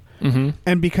conclusion,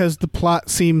 and because the plot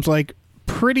seems like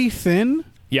pretty thin,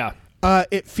 yeah.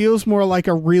 It feels more like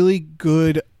a really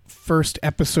good first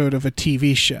episode of a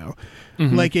TV show,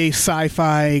 like a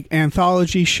sci-fi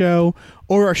anthology show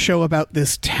or a show about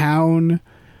this town.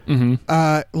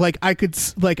 Like I could,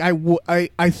 like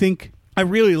I think I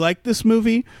really liked this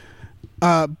movie,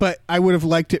 but I would have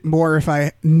liked it more if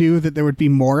I knew that there would be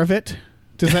more of it.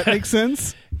 Does that make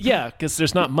sense? Yeah, because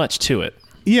there's not much to it.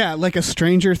 Yeah, like a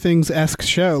Stranger Things-esque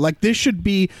show. Like this should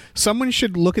be, someone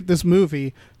should look at this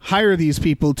movie, hire these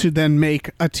people to then make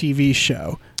a TV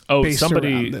show. Oh,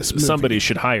 somebody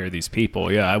should hire these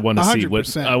people. Yeah, I want to see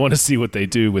 100%. what they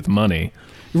do with money.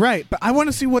 Right, but I want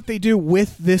to see what they do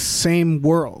with this same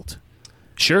world.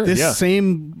 Sure, this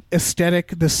same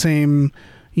aesthetic, the same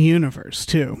universe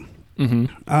too.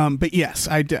 But yes,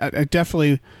 I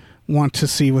definitely want to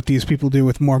see what these people do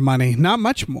with more money. Not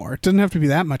much more. It doesn't have to be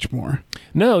that much more.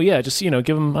 No, yeah, just give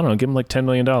them like $10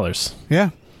 million.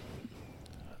 Yeah.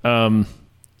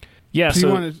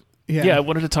 Yeah. I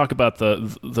wanted to talk about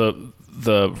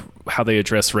the how they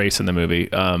address race in the movie,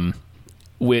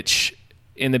 which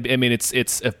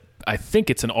I think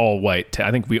it's an all white.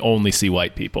 I think we only see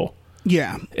white people.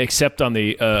 Yeah. Except on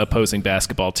the opposing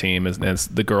basketball team, as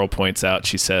the girl points out,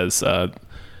 she says.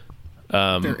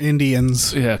 They're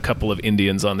Indians. Yeah, a couple of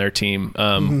Indians on their team,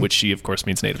 which she, of course,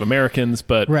 means Native Americans.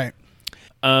 But right.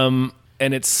 And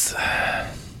it's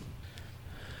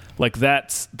like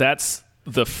that's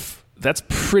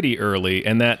pretty early,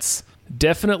 and that's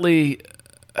definitely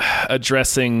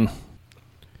addressing.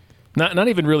 Not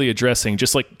even really addressing,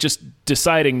 just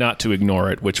deciding not to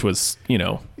ignore it, which was,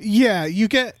 Yeah, you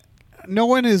get. No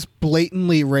one is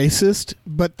blatantly racist,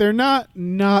 but they're not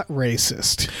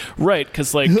racist. Right,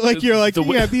 because you're like,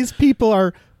 these people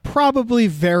are probably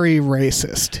very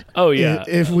racist. Oh yeah,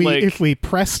 If we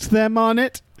pressed them on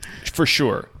it, for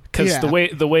sure. Because Yeah.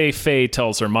 the way Faye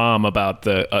tells her mom about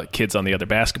the kids on the other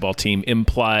basketball team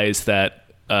implies that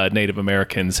Native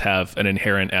Americans have an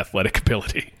inherent athletic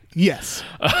ability. yes.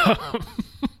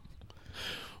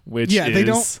 Which Yeah,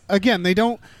 is, they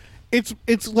don't.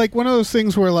 It's like one of those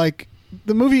things where like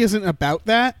the movie isn't about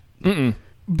that,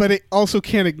 but it also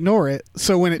can't ignore it.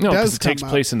 So when it no, does because it come takes up,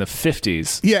 place in the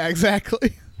 50s. yeah,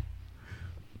 exactly.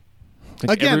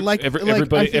 Again,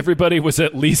 everybody was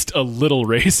at least a little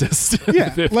racist. In Yeah,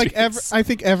 the 50s. I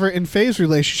think Everett and Faye's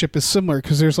relationship is similar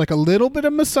because there's like a little bit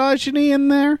of misogyny in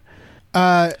there,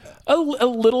 a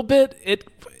little bit.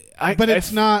 but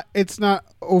it's not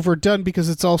overdone because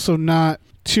it's also not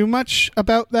too much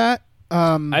about that.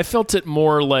 I felt it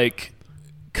more like,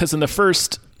 because in the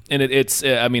first, and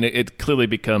it clearly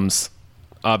becomes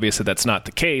obvious that that's not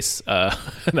the case. And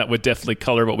that would definitely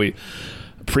color what we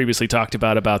previously talked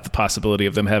about the possibility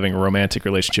of them having a romantic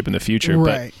relationship in the future.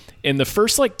 Right. But in the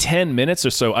first like 10 minutes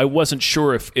or so, I wasn't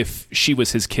sure if she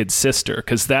was his kid's sister,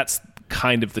 because that's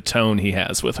kind of the tone he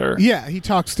has with her. Yeah, he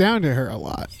talks down to her a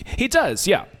lot. He does,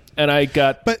 yeah. And I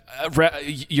got, But-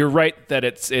 you're right that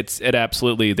it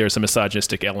absolutely, there's a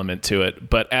misogynistic element to it.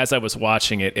 But as I was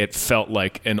watching it, it felt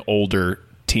like an older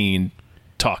teen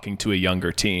talking to a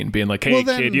younger teen, being like, "Hey, Well,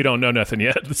 then- kid, you don't know nothing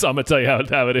yet, so I'm gonna tell you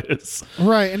how it is."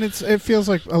 Right, and it feels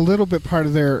like a little bit part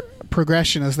of their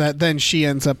progression is that then she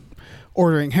ends up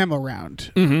ordering him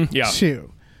around Yeah,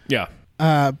 too. yeah.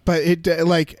 But it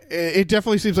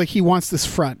definitely seems like he wants this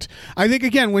front. I think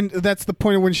again when that's the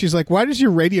point of when she's like, "Why does your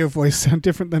radio voice sound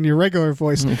different than your regular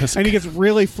voice?" And he gets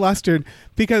really flustered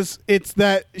because it's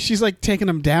that she's like taking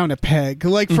him down a peg,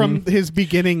 like from his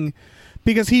beginning,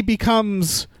 because he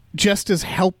becomes just as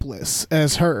helpless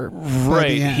as her. by the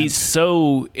Right. end. He's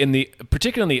so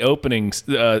particularly in the opening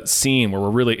scene where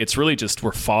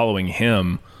we're following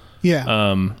him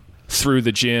yeah. through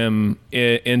the gym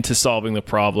into solving the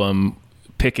problem,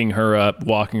 picking her up,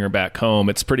 walking her back home.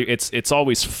 It's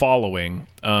always following,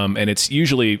 and he's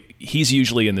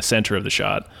usually in the center of the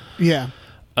shot. Yeah.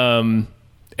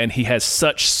 And he has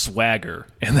such swagger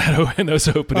in those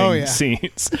opening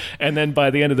scenes. And then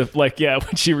by the end of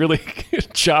when she really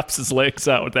chops his legs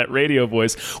out with that radio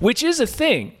voice, which is a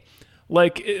thing.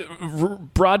 Like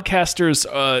broadcasters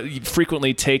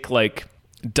frequently take like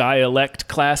dialect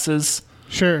classes.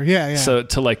 Sure. Yeah. So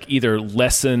to like either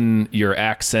lessen your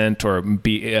accent or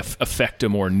affect a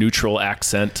more neutral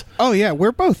accent. Oh yeah,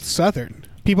 we're both Southern.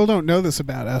 People don't know this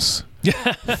about us.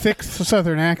 Thick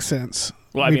Southern accents.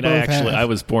 Well, I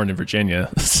was born in Virginia.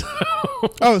 So.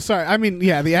 Oh, sorry. I mean,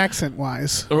 yeah, the accent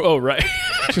wise. Oh, right.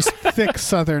 Just thick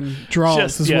Southern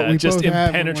drawls is what we both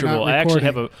have. Impenetrable. I actually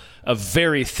have a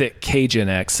very thick Cajun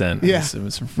accent. Yeah. It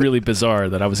was really bizarre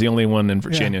that I was the only one in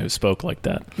Virginia who spoke like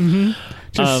that.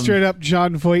 Just straight up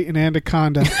John Voight and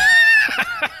Anaconda.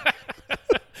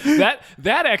 That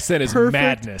accent is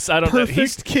madness. I don't know.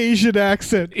 Perfect Cajun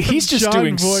accent. He's just John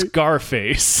doing Voight.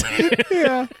 Scarface.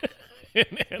 Yeah. In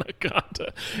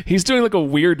Anaconda. He's doing like a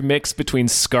weird mix between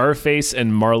Scarface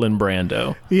and Marlon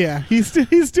Brando. Yeah. He's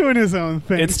doing his own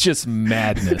thing. It's just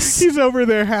madness. He's over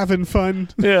there having fun.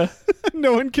 Yeah.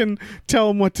 No one can tell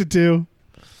him what to do.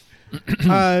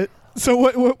 So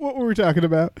what were we talking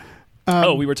about?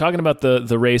 We were talking about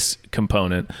the race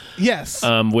component. Yes.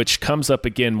 Which comes up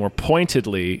again more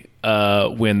pointedly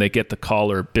when they get the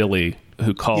caller, Billy,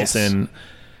 who calls in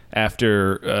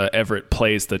after Everett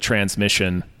plays the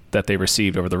transmission that they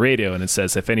received over the radio, and it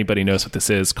says, if anybody knows what this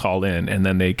is, call in. And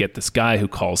then they get this guy who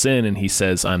calls in, and he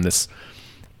says, I'm this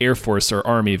Air Force or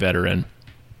Army veteran.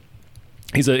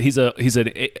 He's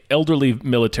an elderly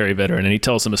military veteran, and he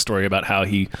tells them a story about how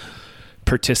he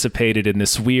participated in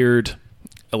this weird,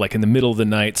 like in the middle of the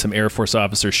night, some Air Force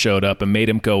officers showed up and made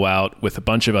him go out with a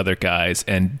bunch of other guys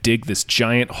and dig this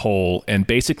giant hole and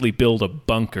basically build a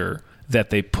bunker that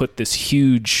they put this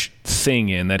huge thing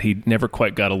in that he never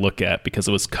quite got a look at because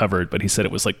it was covered, but he said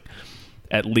it was like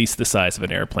at least the size of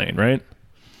an airplane, right?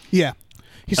 Yeah.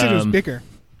 He said it was bigger.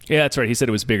 Yeah, that's right. He said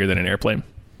it was bigger than an airplane.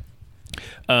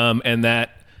 And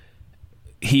that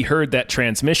he heard that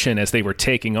transmission as they were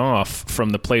taking off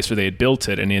from the place where they had built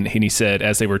it. And he said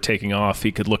as they were taking off,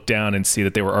 he could look down and see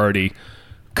that they were already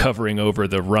covering over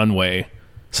the runway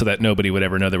so that nobody would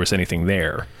ever know there was anything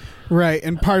there. Right,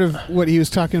 and part of what he was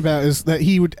talking about is that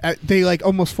they like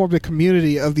almost formed a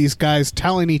community of these guys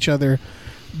telling each other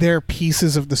their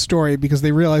pieces of the story because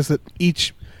they realized that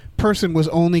each person was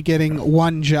only getting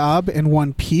one job and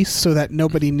one piece so that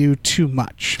nobody knew too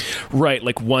much. Right,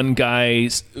 like one guy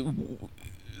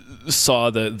saw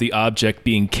the object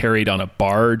being carried on a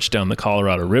barge down the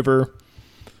Colorado River.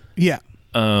 Yeah.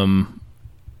 And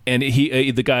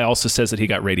the guy also says that he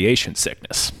got radiation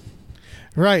sickness.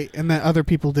 Right, and that other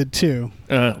people did too.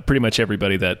 Pretty much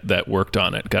everybody that worked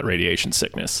on it got radiation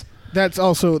sickness. That's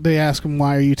also, they ask him,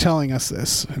 why are you telling us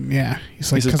this? And yeah,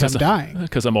 he's like, because I'm dying.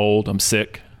 Because I'm old, I'm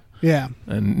sick. Yeah.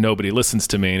 And nobody listens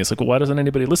to me. And he's like, well, why doesn't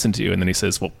anybody listen to you? And then he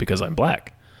says, well, because I'm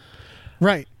black.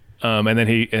 Right. And then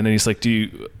he's like,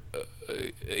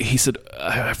 he said,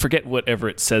 I forget what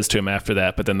Everett says to him after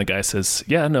that, but then the guy says,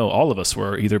 yeah, no, all of us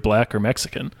were either black or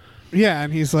Mexican. Yeah,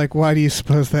 and he's like, why do you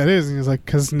suppose that is? And he's like,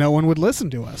 because no one would listen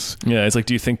to us. Yeah, it's like,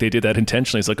 do you think they did that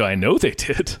intentionally? He's like, oh, I know they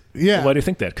did. Yeah. Well, why do you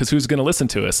think that? Because who's going to listen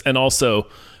to us? And also,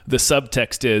 the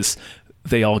subtext is,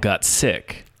 they all got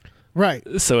sick. Right.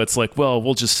 So it's like, well,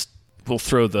 we'll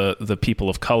throw the people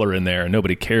of color in there, and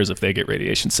nobody cares if they get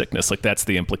radiation sickness. Like, that's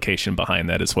the implication behind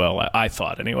that as well, I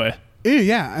thought, anyway.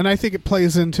 Yeah, and I think it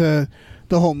plays into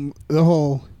the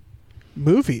whole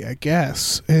movie, I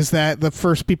guess, is that the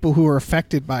first people who were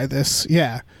affected by this,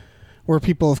 were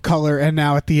people of color, and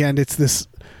now at the end it's this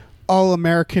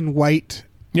all-American white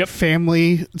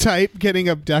family type getting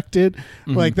abducted.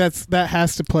 Mm-hmm. Like that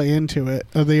has to play into it,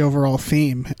 the overall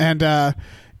theme. And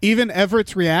even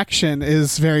Everett's reaction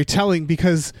is very telling,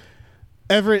 because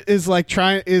Everett is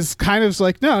kind of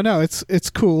like, no, it's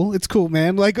cool,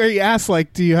 man. Like, or he asks,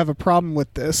 like, do you have a problem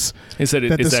with this? He said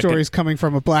that the story's coming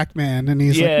from a black man, and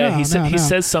he's like, no, he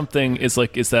says something is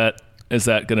like, is that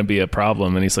going to be a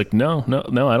problem? And he's like, no,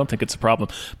 I don't think it's a problem.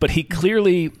 But he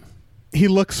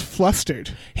looks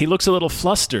flustered. He looks a little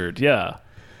flustered, yeah.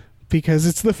 Because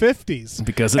it's the 50s.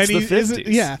 Because it's the 50s.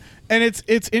 Yeah. And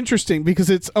it's interesting because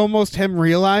it's almost him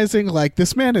realizing, like,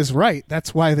 this man is right.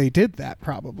 That's why they did that,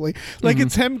 probably. Like,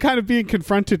 it's him kind of being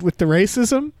confronted with the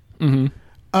racism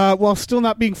while still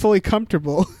not being fully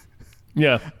comfortable.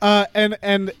 Yeah.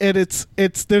 And it's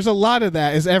there's a lot of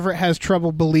that, as Everett has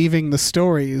trouble believing the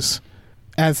stories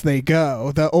as they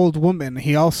go. The old woman,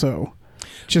 he also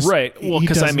just he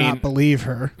does not believe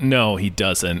her. No, he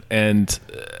doesn't. And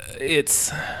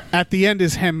it's at the end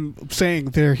is him saying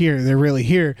they're here, they're really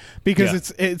here,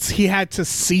 because it's he had to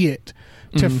see it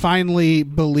to finally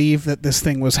believe that this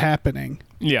thing was happening.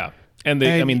 Yeah. And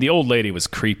the old lady was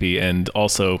creepy, and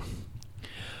also,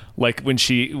 like, when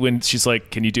she's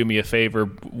like, can you do me a favor,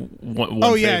 one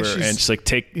favor, and she's like,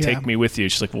 take me with you.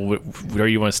 She's like, well, where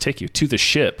do you want us to take you? To the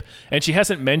ship. And she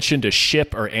hasn't mentioned a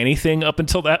ship or anything up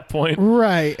until that point,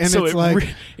 right? And so it's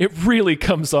it really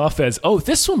comes off as, oh,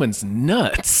 this woman's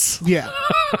nuts. Yeah.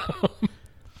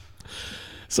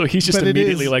 So he's just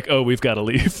immediately like, oh, we've got to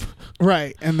leave.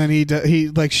 Right. And then he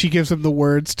like, she gives him the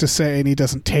words to say, and he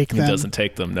doesn't take them. He doesn't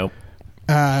take them. Nope.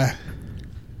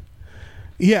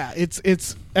 Yeah,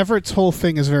 it's Everett's whole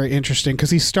thing is very interesting, because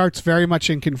he starts very much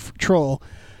in control,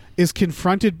 is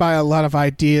confronted by a lot of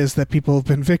ideas that people have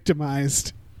been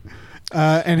victimized,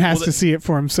 and has to see it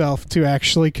for himself to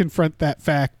actually confront that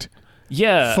fact.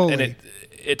 Yeah, fully. And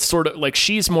it's sort of like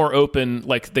she's more open.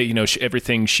 Like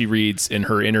everything she reads in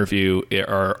her interview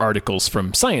are articles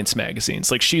from science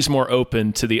magazines. Like, she's more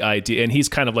open to the idea, and he's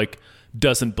kind of like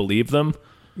doesn't believe them.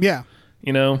 Yeah,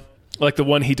 Like, the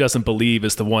one he doesn't believe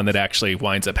is the one that actually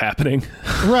winds up happening.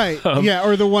 Right.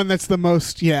 Or the one that's the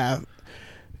most,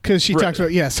 because she talks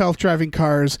about, self-driving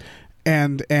cars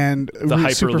and the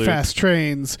super Hyperloop. fast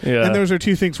trains. Yeah. And those are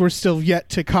two things we're still yet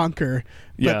to conquer.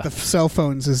 But the cell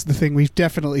phones is the thing we've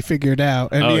definitely figured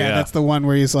out. And that's the one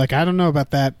where he's like, I don't know about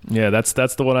that. Yeah, that's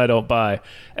the one I don't buy.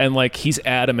 And, like, he's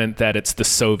adamant that it's the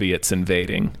Soviets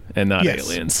invading and not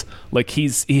aliens. Like,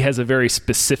 he has a very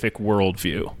specific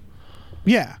worldview.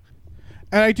 Yeah.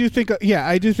 And I do think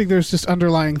there's just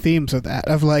underlying themes of that,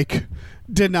 of, like,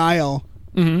 denial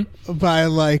by,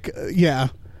 like,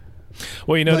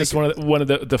 Well, you notice one of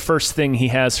the first thing he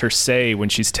has her say when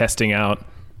she's testing out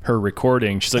her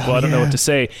recording, she's like, well, I don't know what to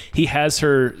say. He has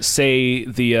her say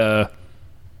the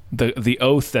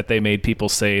oath that they made people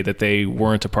say, that they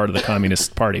weren't a part of the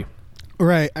Communist Party.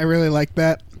 Right. I really like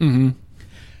that. Mm-hmm.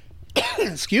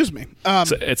 Excuse me.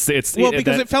 So it's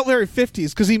because it felt very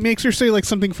 50s, because he makes her say, like,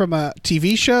 something from a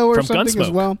TV show or something Gunsmoke.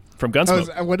 as well. From Gunsmoke. Is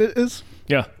that what it is?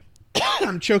 Yeah.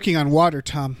 I'm choking on water,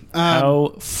 Tom.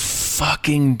 How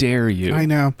fucking dare you? I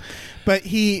know. But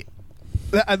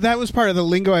that was part of the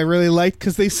lingo I really liked,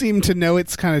 because they seem to know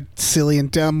it's kind of silly and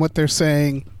dumb what they're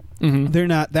saying. Mm-hmm. They're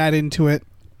not that into it.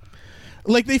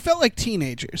 Like, they felt like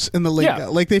teenagers in the lingo. Yeah.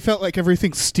 Like, they felt like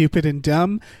everything's stupid and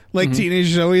dumb, like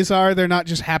teenagers always are. They're not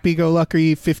just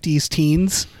happy-go-lucky 50s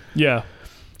teens. Yeah.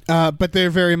 But they're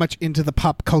very much into the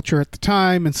pop culture at the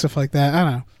time and stuff like that. I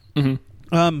don't know.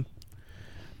 Mm-hmm.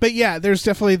 But yeah, there's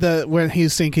definitely when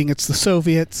he's thinking it's the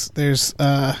Soviets. There's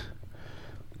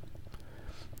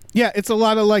Yeah, it's a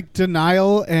lot of like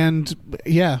denial and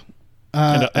and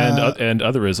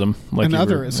otherism, like and you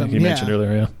otherism, mentioned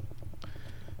earlier. Yeah.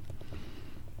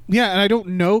 Yeah, and I don't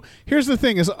know. Here's the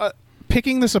thing: is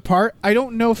picking this apart. I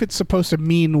don't know if it's supposed to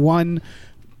mean one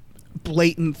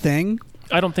blatant thing.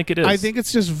 I don't think it is. I think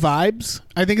it's just vibes.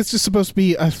 I think it's just supposed to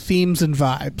be themes and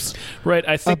vibes. Right.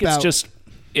 I think it's just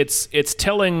it's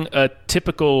telling a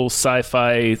typical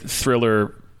sci-fi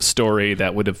thriller story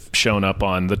that would have shown up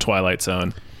on The Twilight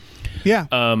Zone. Yeah.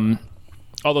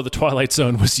 Although The Twilight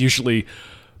Zone was usually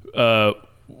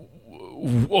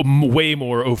way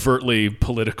more overtly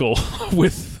political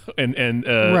with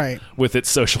right. with its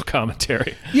social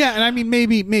commentary. Yeah, and I mean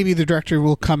maybe the director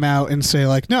will come out and say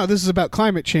like, no, this is about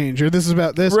climate change or this is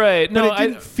about this. Right. But it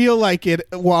didn't feel like it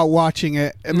while watching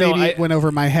it. Maybe it went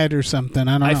over my head or something.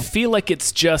 I don't know. I feel like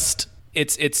it's just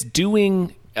it's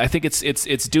doing. I think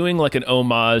it's doing like an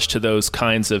homage to those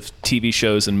kinds of TV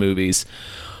shows and movies,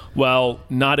 while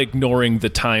not ignoring the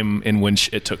time in which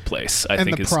it took place. I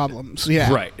think the problems.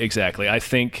 Yeah. Right. Exactly. I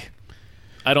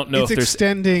don't know it's if there's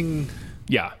extending.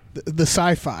 Yeah. The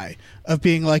sci-fi of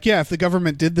being like, yeah, if the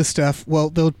government did this stuff, well,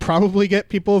 they'll probably get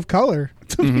people of color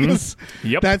because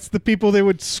that's the people they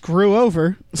would screw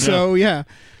over. So yeah,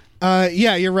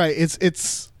 you're right. I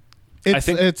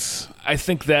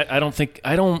think that I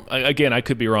don't. Again, I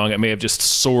could be wrong. It may have just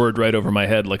soared right over my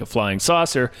head like a flying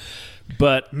saucer.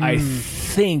 But I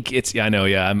think it's. I know.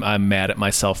 Yeah, I'm mad at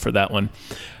myself for that one.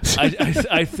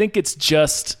 I think it's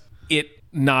just it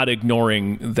not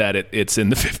ignoring that it's in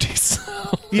the 50s.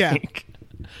 Yeah.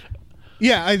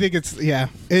 Yeah, I think it's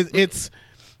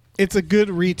it's a good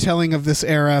retelling of this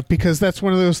era because that's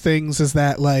one of those things is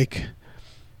that like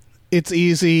it's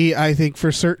easy, I think,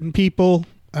 for certain people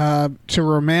to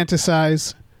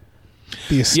romanticize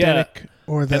the aesthetic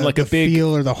or the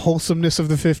feel or the wholesomeness of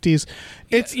the 50s.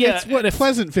 It's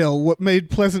what made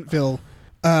Pleasantville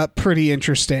pretty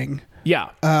interesting.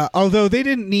 Yeah. Although they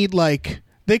didn't need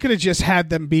they could have just had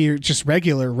them be just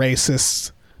regular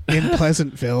racists in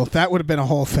Pleasantville. That would have been a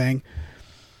whole thing.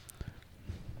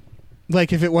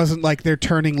 Like if it wasn't like they're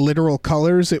turning literal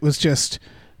colors, it was just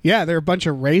they're a bunch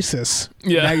of racists.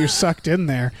 Yeah. Now you're sucked in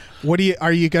there.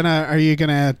 Are you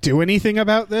gonna do anything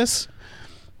about this?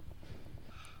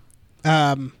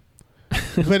 But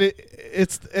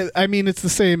it's the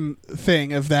same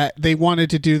thing of that they wanted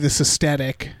to do this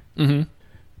aesthetic,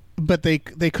 but they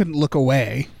couldn't look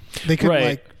away. They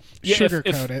couldn't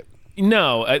sugarcoat it.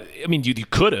 No, I mean you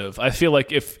could have. I feel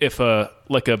like if a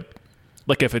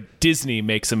Disney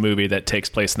makes a movie that takes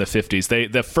place in the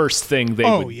 50s, the first thing they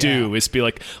would do is be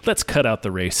like, let's cut out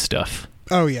the race stuff.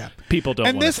 Oh yeah, people don't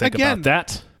want to think about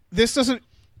that. This doesn't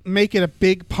make it a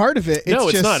big part of it.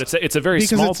 It's not. It's a very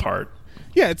small part.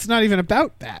 Yeah, it's not even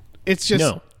about that. It's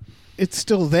just it's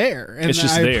still there, and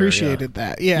I appreciated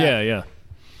that. Yeah.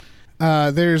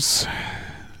 There's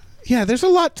a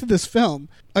lot to this film.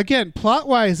 Again,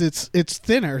 plot-wise, it's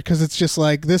thinner because it's just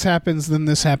like this happens, then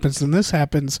this happens, then this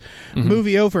happens.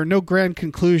 Movie over. No grand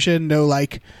conclusion. No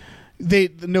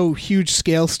no huge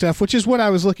scale stuff, which is what I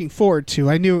was looking forward to.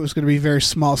 I knew it was going to be very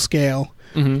small scale.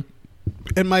 And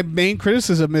my main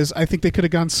criticism is I think they could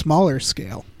have gone smaller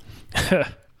scale.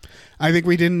 I think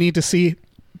we didn't need to see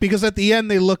because at the end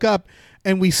they look up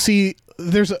and we see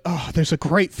there's a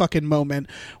great fucking moment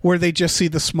where they just see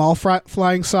the small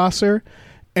flying saucer.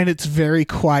 And it's very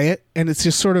quiet, and it's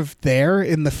just sort of there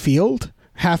in the field,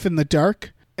 half in the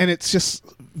dark, and it's just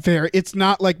it's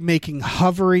not like making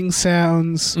hovering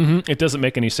sounds. It doesn't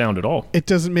make any sound at all. It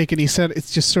doesn't make any sound.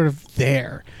 It's just sort of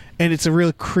there, and it's a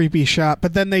really creepy shot.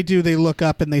 But then they look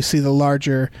up and they see the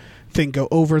larger thing go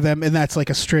over them, and that's like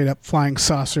a straight up flying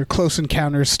saucer, Close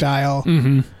Encounters style.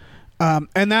 And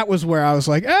that was where I was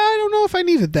like, I don't know if I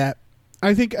needed that.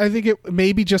 I think it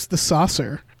maybe just the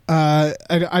saucer. I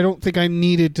don't think I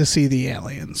needed to see the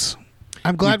aliens.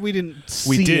 I'm glad we didn't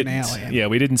see an alien. Yeah,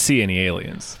 we didn't see any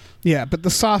aliens. Yeah, but the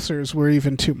saucers were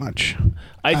even too much.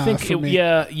 I think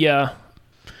yeah. I don't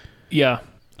know.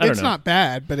 It's not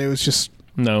bad, but it was just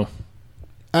no.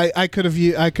 I could have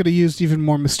used even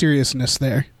more mysteriousness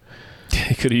there.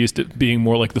 You could have used it being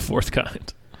more like the fourth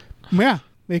kind. Yeah,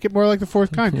 make it more like the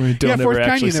fourth kind. Fourth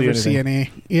kind you never see any.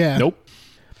 Yeah. Nope.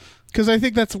 Because I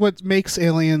think that's what makes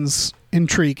aliens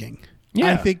intriguing.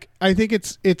 Yeah. I think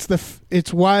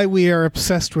it's why we are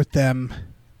obsessed with them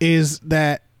is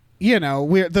that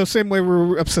we're the same way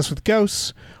we're obsessed with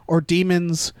ghosts or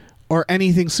demons or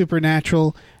anything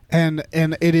supernatural, and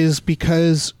it is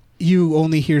because you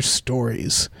only hear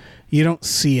stories, you don't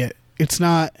see it. It's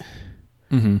not.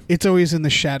 It's always in the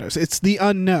shadows. It's the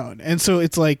unknown, and so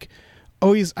it's like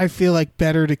always. I feel like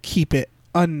better to keep it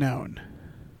unknown.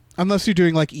 Unless you're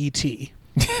doing like E.T.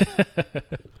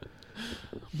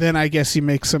 Then I guess you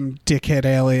make some dickhead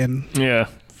alien Yeah.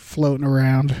 floating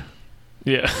around.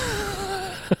 Yeah.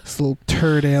 This little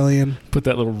turd alien. Put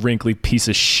that little wrinkly piece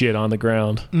of shit on the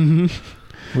ground. Mm-hmm.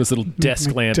 With his little desk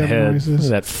Make lamp dumb head. noises.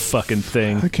 That fucking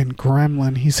thing. Fucking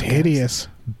gremlin. He's hideous.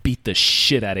 Beat the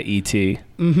shit out of E.T.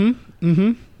 Mm-hmm.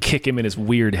 Mm-hmm. Kick him in his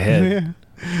weird head.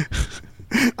 Yeah.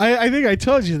 I think I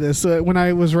told you this when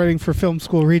I was writing for Film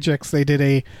School Rejects. They did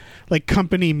a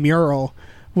company mural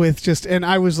with just, and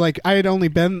I was like, I had only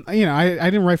been, I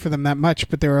didn't write for them that much,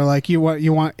 but they were like, you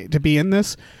want to be in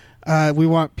this? We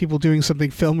want people doing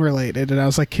something film related, and I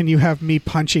was like, can you have me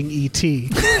punching E.T.?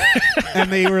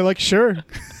 And they were like, sure.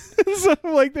 So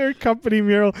like their company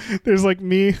mural, there's like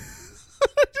me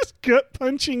just gut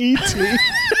punching E.T.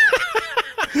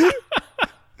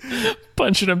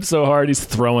 Punching him so hard he's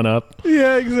throwing up.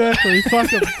 Yeah, exactly. Fuck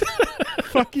him.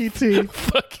 Fuck E.T.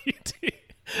 Fuck E.T.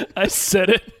 I said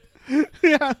it.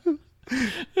 Yeah.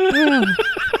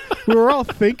 We were all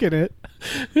thinking it.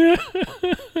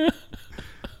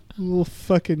 Little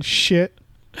fucking shit.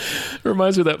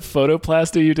 Reminds me of that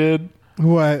photoplasty you did.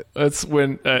 What? That's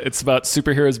when it's about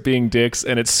superheroes being dicks,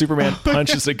 and it's Superman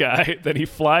punches a guy, then he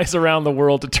flies around the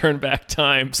world to turn back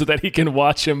time so that he can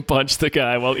watch him punch the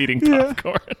guy while eating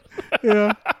popcorn.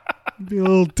 Yeah. Be a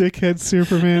little dickhead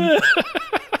Superman.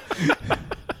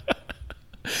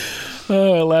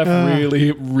 Oh, I laughed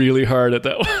really, really hard at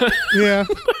that one. Yeah.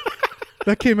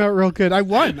 That came out real good. I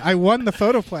won the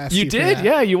photoplasty. You for did? that.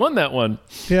 Yeah, you won that one.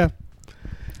 Yeah.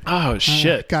 Oh,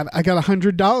 shit. I got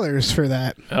 $100 for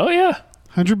that. Oh, yeah.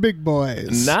 100 big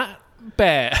boys. Not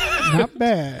bad. Not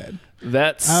bad.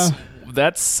 That's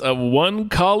a one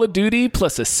Call of Duty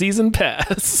plus a season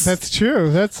pass. That's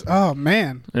true. Oh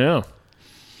man. Yeah.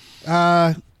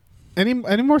 Any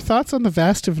more thoughts on The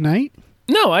Vast of Night?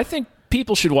 No, I think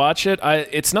people should watch it.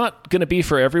 It's not going to be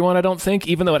for everyone, I don't think,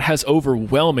 even though it has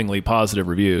overwhelmingly positive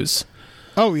reviews.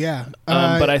 Oh yeah.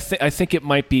 But I think it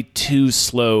might be too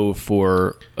slow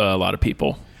for a lot of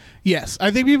people. Yes, I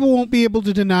think people won't be able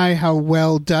to deny how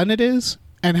well done it is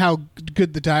and how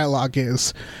good the dialogue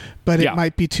is, but it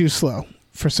might be too slow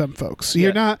for some folks.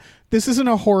 This isn't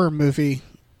a horror movie.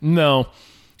 No,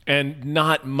 and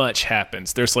not much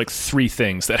happens. There's like 3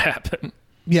 things that happen.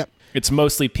 Yep. It's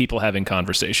mostly people having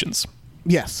conversations.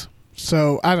 Yes.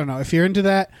 So I don't know if you're into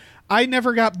that. I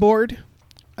never got bored,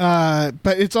 but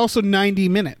it's also 90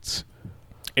 minutes.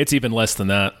 It's even less than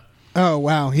that. Oh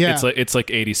wow, yeah. It's like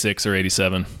 86 or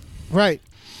 87. Right.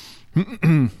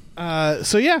 So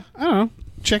yeah, I don't know.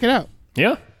 Check it out.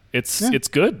 Yeah, it's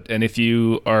good. And if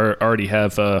you already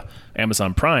have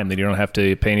Amazon Prime, then you don't have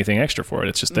to pay anything extra for it.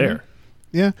 It's just there.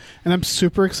 Yeah, and I'm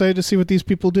super excited to see what these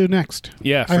people do next.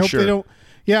 Yeah, for I hope sure. they don't.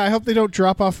 Yeah, I hope they don't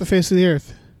drop off the face of the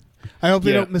earth. I hope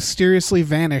they don't mysteriously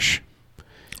vanish.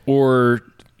 Or,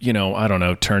 I don't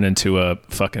know, turn into a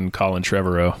fucking Colin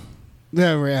Trevorrow.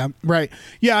 Yeah, right.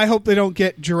 Yeah, I hope they don't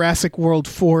get Jurassic World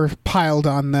 4 piled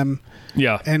on them.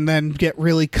 Yeah. And then get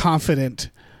really confident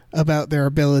about their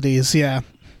abilities. Yeah.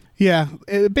 Yeah,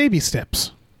 baby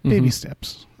steps. Baby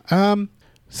steps. So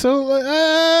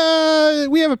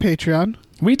we have a Patreon.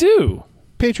 We do.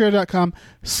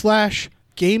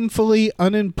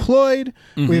 Patreon.com/gamefullyunemployed.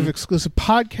 We have exclusive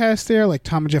podcasts there like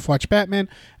Tom and Jeff Watch Batman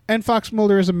and Fox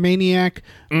Mulder is a Maniac.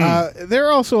 There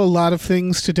are also a lot of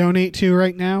things to donate to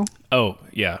right now. Oh,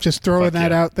 yeah. Just throwing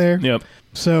that out there. Yep.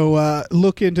 So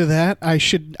look into that. I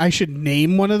should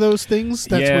name one of those things.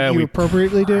 That's what you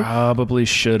appropriately do. Probably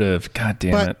should have. God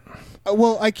damn it.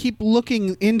 Well, I keep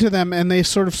looking into them, and they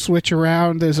sort of switch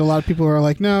around. There's a lot of people who are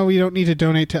like, "No, you don't need to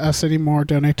donate to us anymore.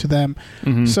 Donate to them."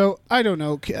 So I don't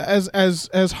know.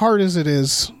 As hard as it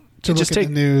is to look at the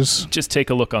news, just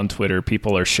take a look on Twitter.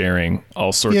 People are sharing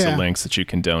all sorts of links that you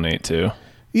can donate to.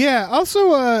 Yeah.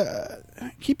 Also,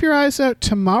 keep your eyes out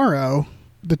tomorrow.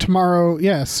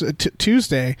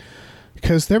 Tuesday,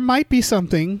 because there might be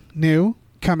something new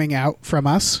coming out from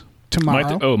us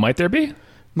tomorrow. Might there be?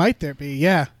 Might there be?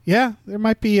 Yeah. There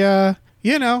might be a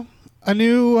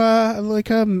new like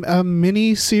a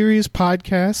mini series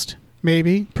podcast,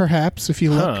 maybe, perhaps, if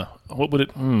you look. What would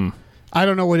it? I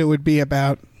don't know what it would be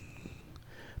about,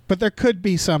 but there could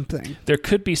be something.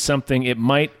 It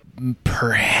might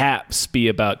perhaps be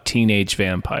about teenage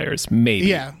vampires. Maybe.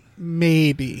 Yeah,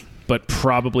 maybe. But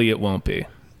probably it won't be.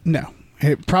 No,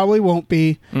 it probably won't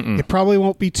be. It probably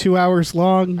won't be 2 hours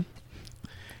long.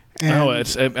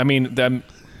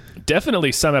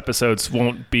 Definitely some episodes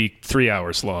won't be 3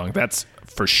 hours long. That's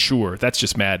for sure. That's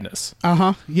just madness.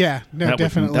 Yeah. No,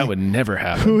 definitely. That would never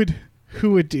happen.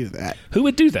 Who would do that? Who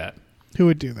would do that? Who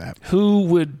would do that? Who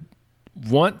would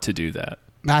want to do that?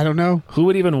 I don't know. Who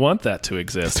would even want that to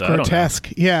exist? It's I don't know.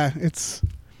 grotesque. Yeah, it's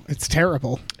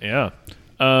terrible. Yeah.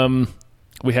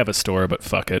 We have a store, but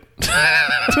fuck it.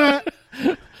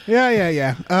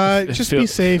 Yeah. Just be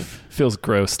safe. Feels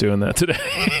gross doing that today.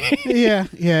 Yeah.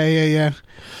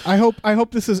 I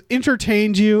hope this has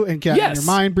entertained you and gotten your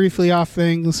mind briefly off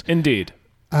things. Indeed.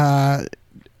 So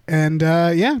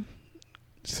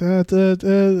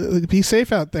be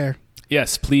safe out there.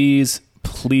 Yes, please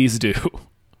do.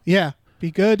 Yeah,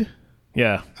 be good.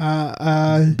 Yeah.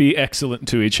 Be excellent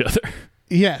to each other.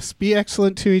 Yes, be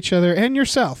excellent to each other and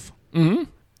yourself. Mm-hmm.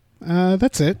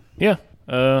 That's it. Yeah.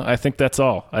 I think that's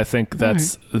all. I think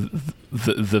that's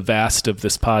the vast of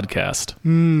this podcast.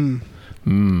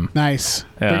 Nice.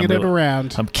 Yeah, Bringing it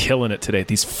around. I'm killing it today.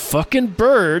 These fucking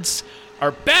birds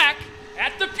are back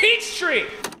at the Peach Tree.